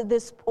up to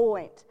this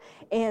point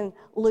in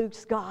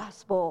Luke's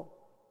gospel.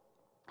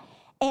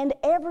 And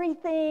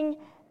everything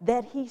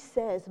that he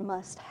says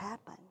must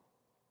happen.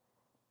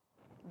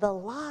 The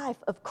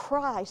life of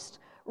Christ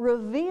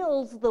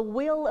reveals the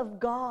will of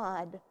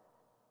God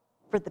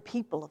for the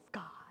people of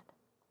God.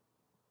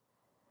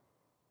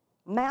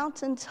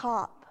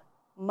 Mountaintop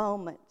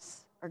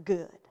moments are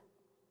good.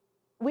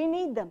 We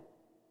need them.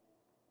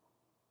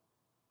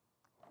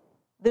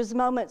 There's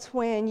moments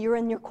when you're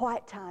in your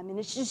quiet time and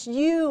it's just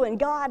you and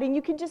God, and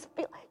you can just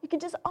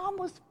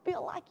almost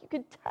feel like you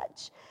could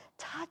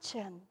touch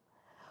him.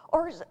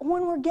 Or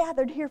when we're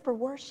gathered here for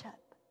worship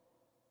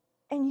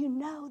and you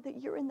know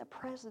that you're in the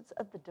presence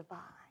of the divine.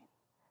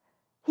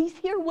 He's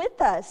here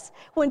with us.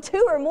 When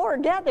two or more are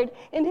gathered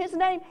in his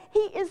name, he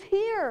is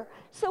here.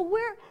 So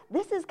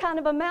this is kind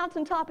of a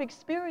mountaintop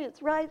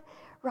experience right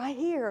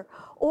here.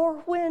 Or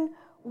when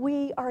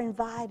we are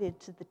invited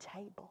to the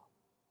table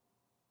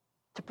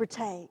to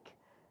partake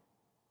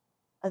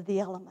of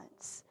the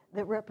elements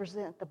that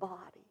represent the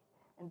body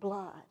and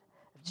blood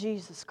of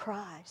Jesus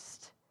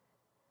Christ.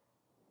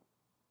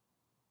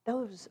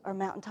 Those are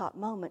mountaintop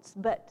moments,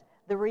 but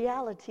the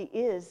reality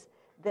is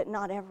that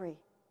not every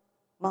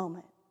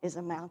moment is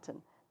a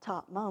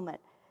mountaintop moment.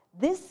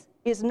 This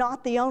is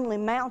not the only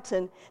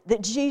mountain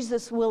that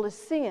Jesus will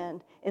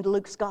ascend in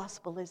Luke's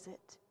gospel, is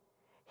it?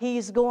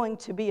 He's going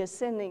to be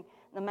ascending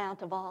the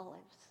Mount of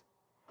Olives,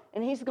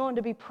 and he's going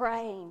to be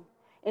praying,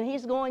 and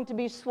he's going to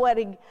be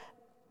sweating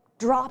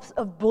drops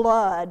of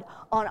blood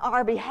on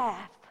our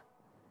behalf.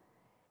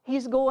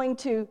 He's going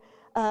to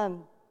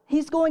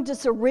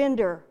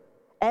surrender,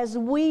 as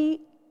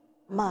we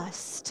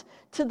must,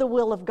 to the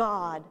will of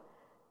God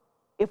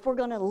if we're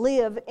going to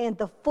live in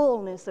the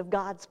fullness of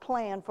God's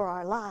plan for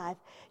our life.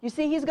 You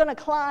see, he's going to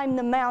climb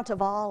the Mount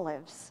of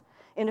Olives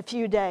in a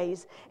few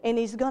days, and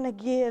he's going to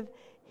give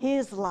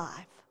his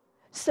life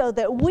so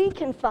that we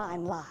can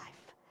find life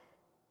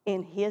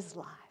in his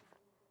life.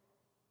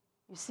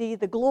 You see,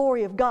 the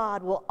glory of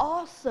God will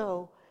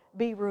also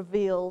be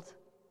revealed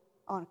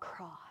on a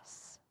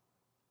cross.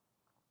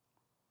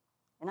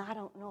 And I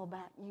don't know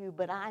about you,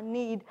 but I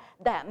need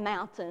that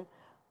mountain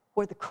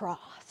where the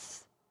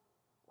cross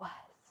was.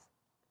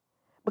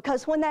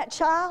 Because when that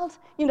child,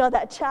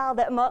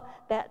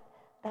 that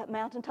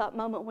mountaintop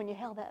moment when you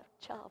held that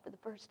child for the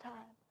first time,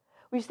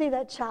 you see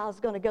that child's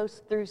going to go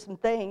through some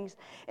things.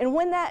 And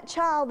when that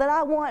child that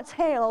I once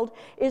held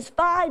is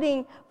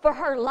fighting for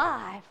her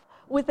life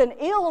with an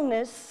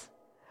illness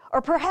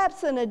or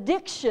perhaps an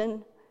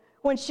addiction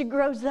when she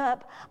grows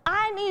up,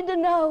 I need to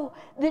know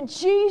that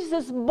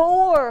Jesus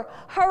bore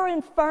her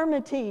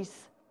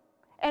infirmities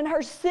and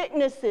her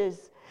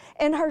sicknesses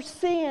and her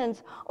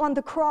sins on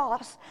the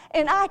cross.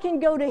 And I can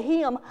go to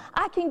him.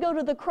 I can go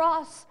to the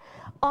cross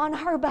on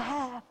her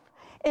behalf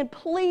and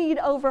plead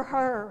over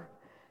her.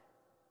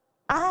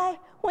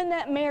 When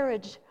that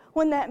marriage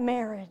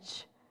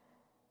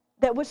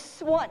that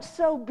was once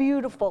so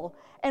beautiful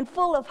and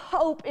full of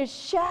hope is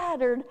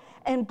shattered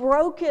and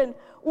broken,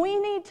 we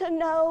need to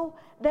know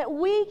that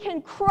we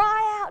can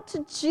cry out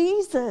to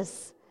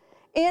Jesus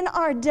in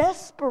our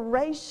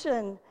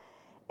desperation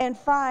and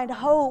find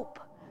hope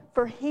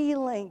for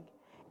healing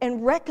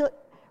and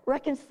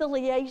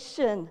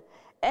reconciliation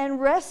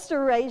and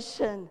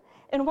restoration.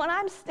 And when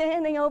I'm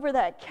standing over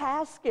that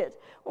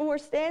casket, when we're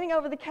standing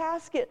over the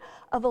casket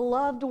of a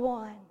loved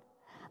one,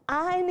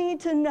 I need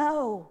to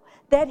know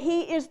that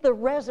he is the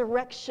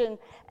resurrection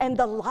and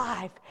the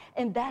life,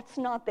 and that's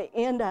not the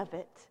end of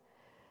it.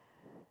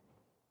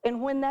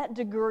 And when that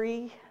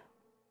degree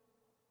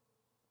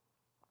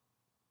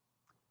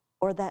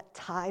or that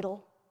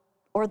title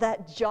or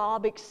that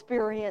job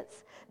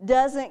experience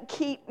doesn't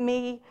keep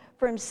me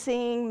from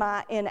seeing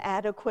my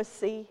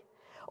inadequacy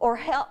or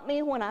help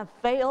me when I've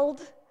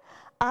failed,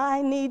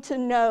 I need to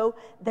know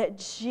that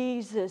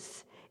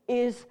Jesus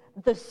is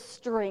the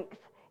strength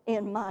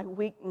in my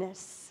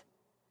weakness.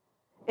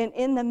 And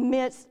in the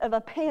midst of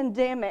a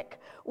pandemic,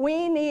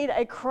 we need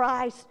a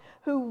Christ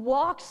who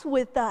walks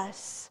with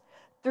us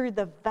through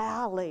the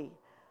valley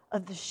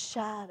of the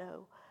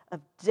shadow of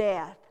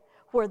death,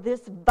 where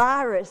this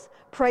virus,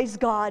 praise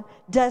God,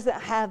 doesn't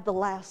have the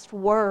last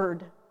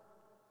word.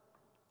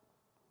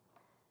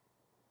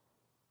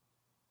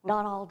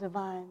 Not all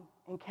divine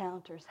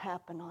encounters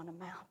happen on a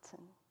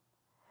mountain.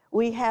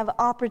 We have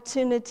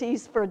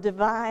opportunities for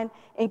divine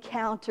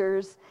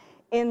encounters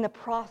in the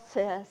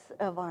process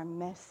of our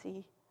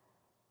messy,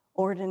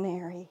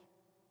 ordinary,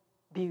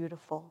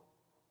 beautiful,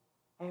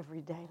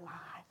 everyday lives.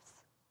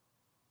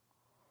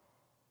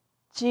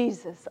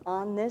 Jesus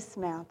on this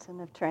mountain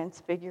of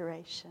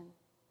transfiguration.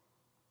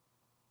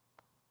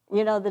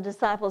 You know, the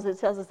disciples, it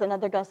tells us in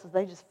other gospels,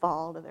 they just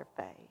fall to their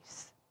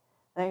face.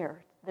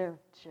 They're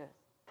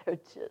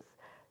just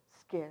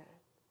scared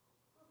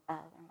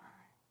out of their mind.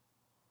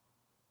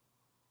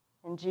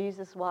 And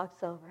Jesus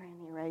walks over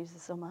and he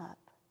raises them up.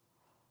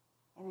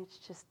 And it's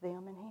just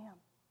them and him.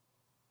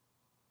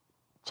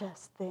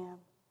 Just them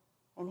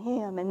and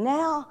him. And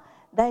now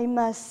they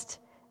must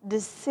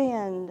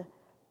descend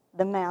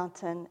the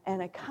mountain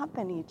and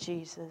accompany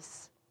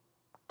Jesus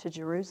to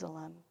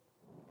Jerusalem.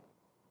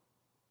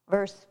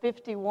 Verse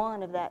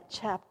 51 of that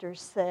chapter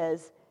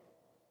says,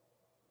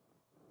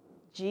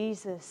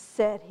 Jesus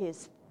set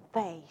his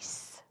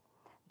face,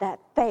 that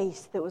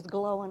face that was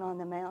glowing on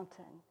the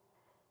mountain.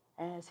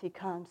 As he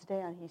comes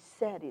down, he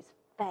set his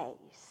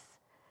face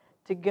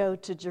to go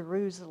to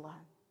Jerusalem.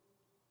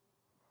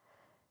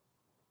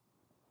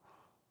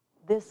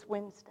 This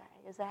Wednesday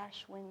is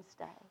Ash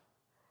Wednesday.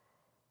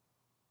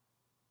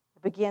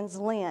 It begins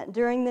Lent.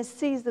 During this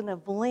season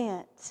of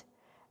Lent,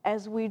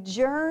 as we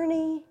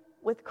journey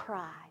with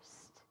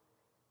Christ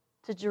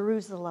to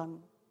Jerusalem,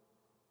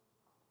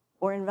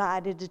 we're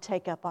invited to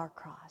take up our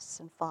cross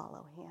and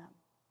follow him.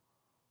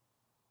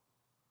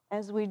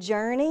 As we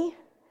journey,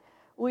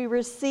 we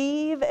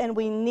receive and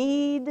we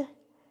need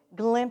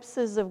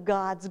glimpses of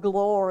God's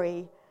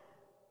glory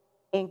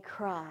in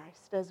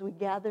Christ as we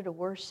gather to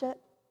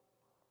worship,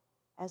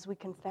 as we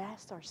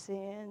confess our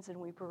sins and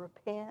we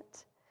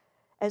repent,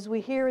 as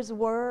we hear his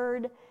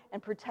word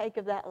and partake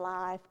of that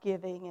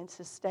life-giving and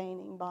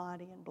sustaining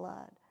body and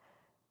blood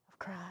of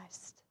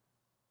Christ.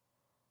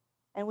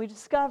 And we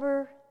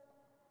discover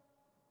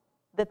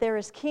that there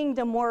is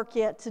kingdom work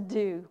yet to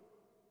do,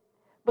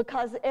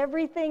 because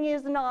everything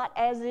is not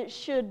as it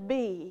should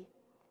be.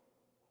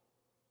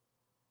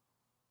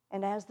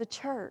 And as the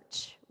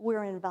church,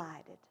 we're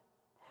invited.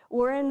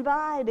 We're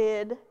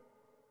invited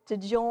to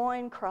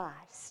join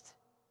Christ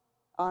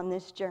on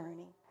this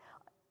journey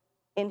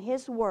in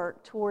his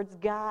work towards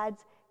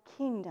God's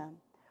kingdom,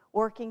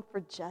 working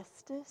for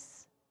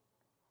justice,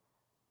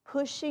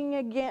 pushing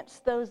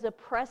against those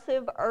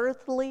oppressive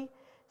earthly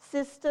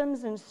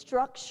systems and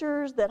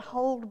structures that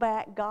hold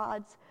back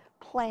God's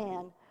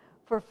plan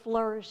for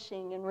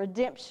flourishing and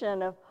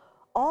redemption of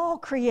all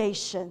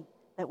creation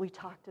that we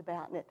talked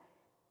about in it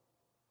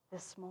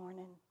this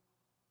morning.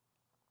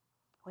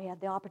 We had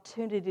the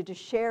opportunity to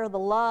share the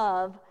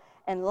love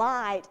and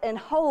light and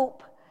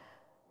hope,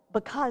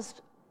 because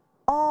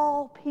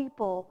all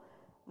people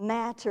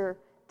matter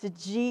to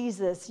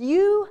Jesus.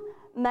 You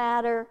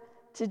matter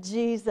to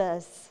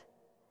Jesus.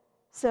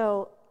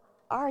 So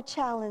our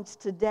challenge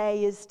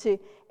today is to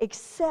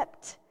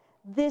accept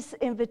this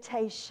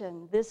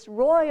invitation, this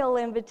royal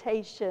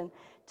invitation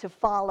to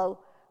follow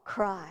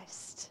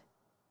Christ.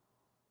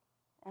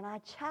 And I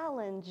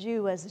challenge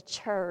you as a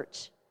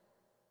church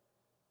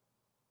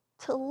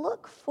to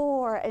look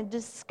for and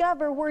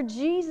discover where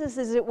Jesus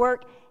is at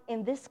work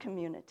in this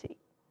community.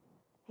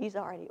 He's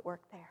already at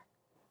work there.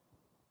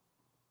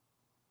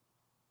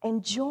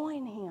 And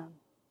join him.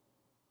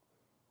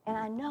 And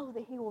I know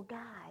that he will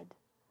guide.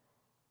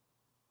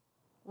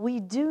 We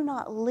do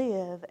not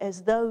live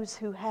as those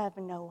who have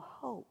no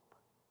hope.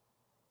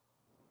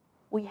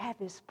 We have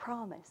his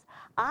promise.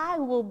 I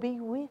will be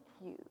with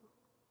you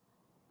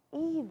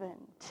even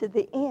to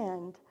the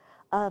end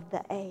of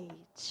the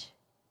age.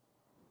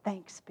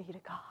 Thanks be to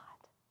God.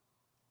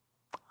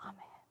 Amen.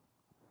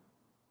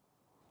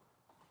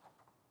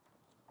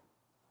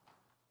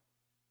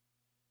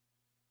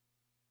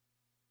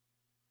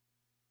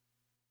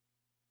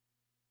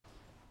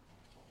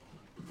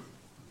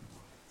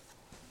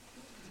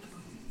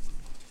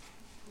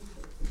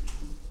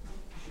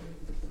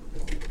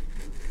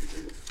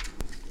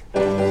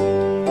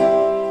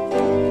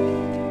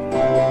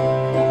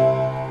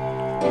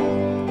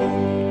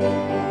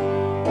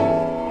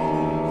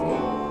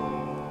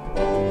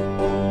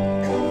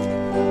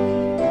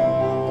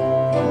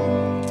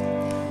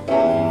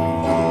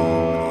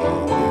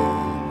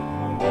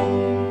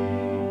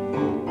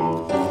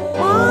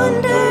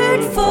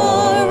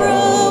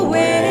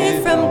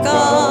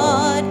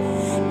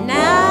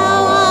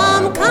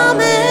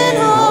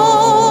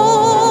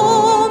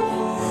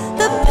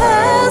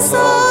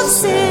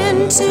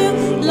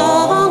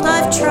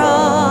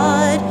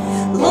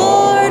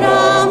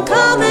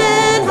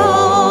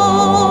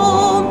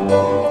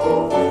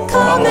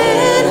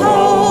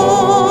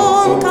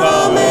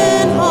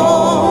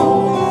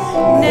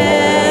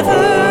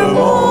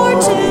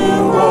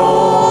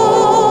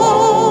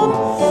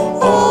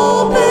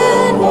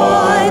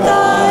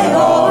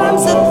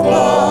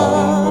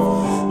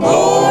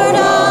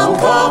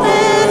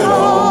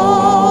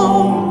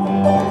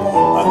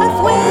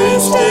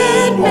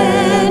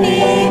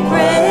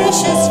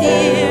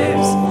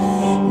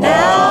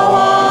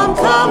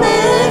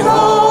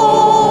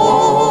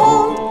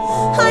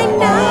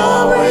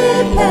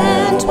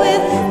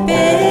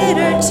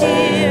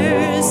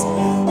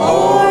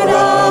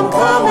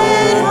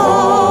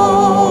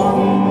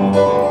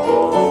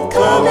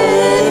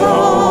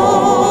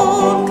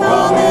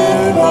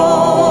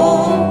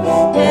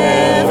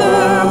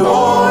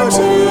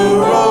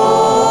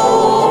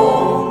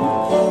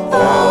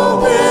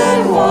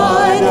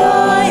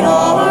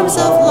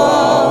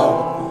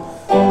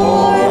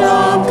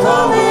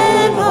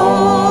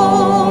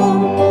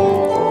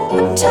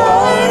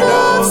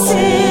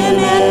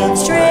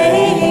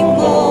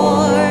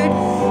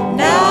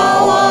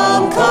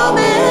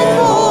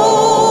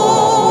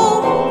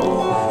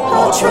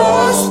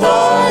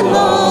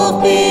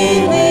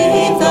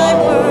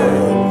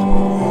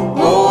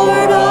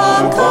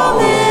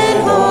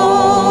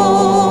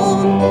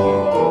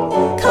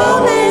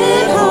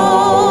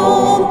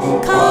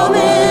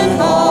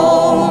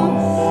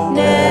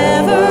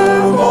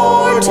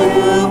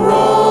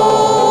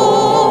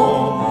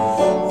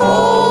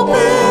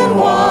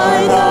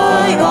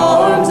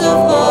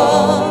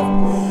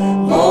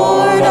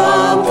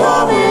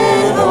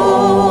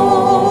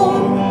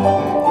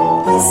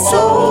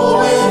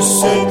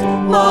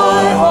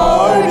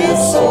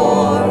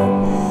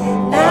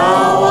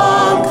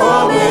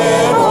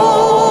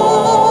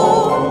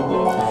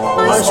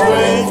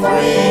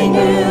 free,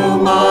 new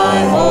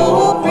my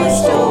hope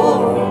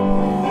restore.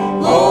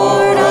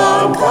 Lord,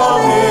 I'm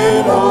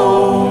coming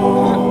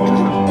home.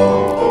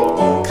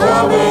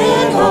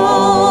 Coming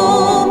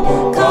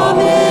home,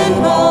 coming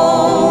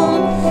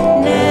home,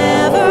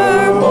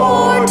 never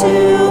more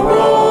to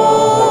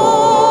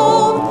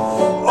roam.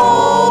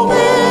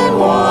 Open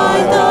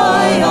wide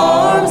thy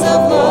arms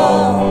of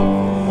love.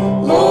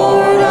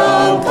 Lord,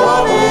 I'm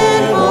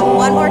coming home.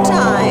 One more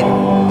time.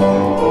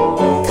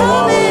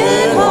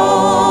 Coming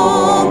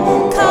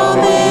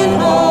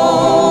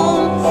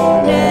home,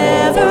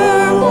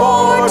 never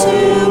more to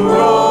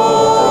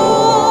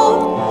roam.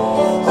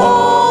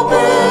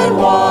 Open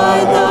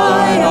wide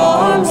thy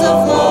arms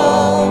of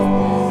love.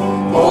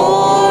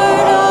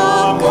 Lord,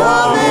 I'm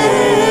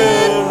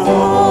coming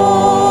home.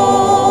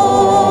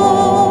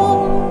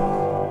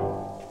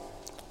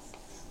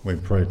 We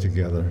pray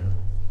together.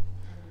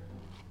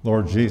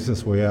 Lord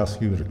Jesus, we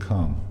ask you to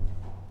come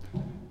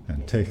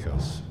and take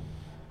us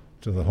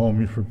to the home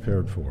you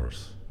prepared for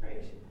us.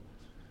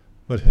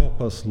 But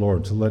help us,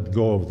 Lord, to let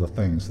go of the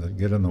things that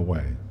get in the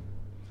way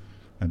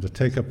and to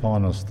take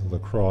upon us the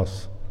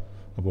cross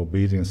of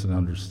obedience and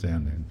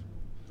understanding.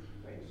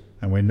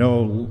 And we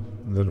know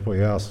that if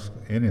we ask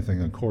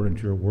anything according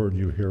to your word,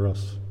 you hear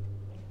us.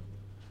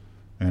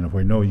 And if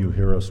we know you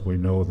hear us, we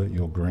know that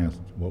you'll grant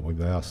what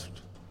we've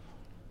asked.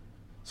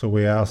 So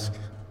we ask,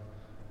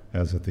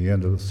 as at the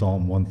end of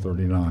Psalm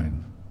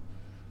 139,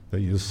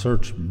 that you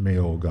search me,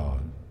 O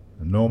God,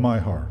 and know my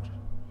heart.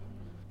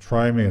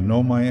 Try me and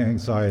know my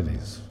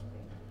anxieties,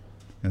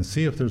 and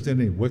see if there's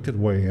any wicked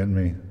way in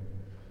me,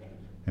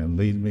 and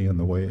lead me in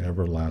the way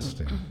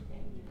everlasting.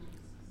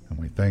 And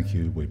we thank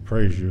you, we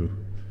praise you,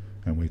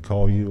 and we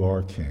call you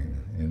our King,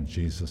 in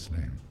Jesus'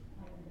 name.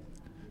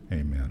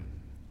 Amen.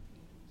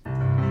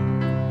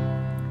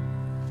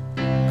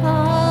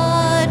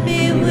 God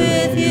be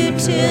with you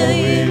till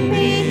you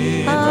meet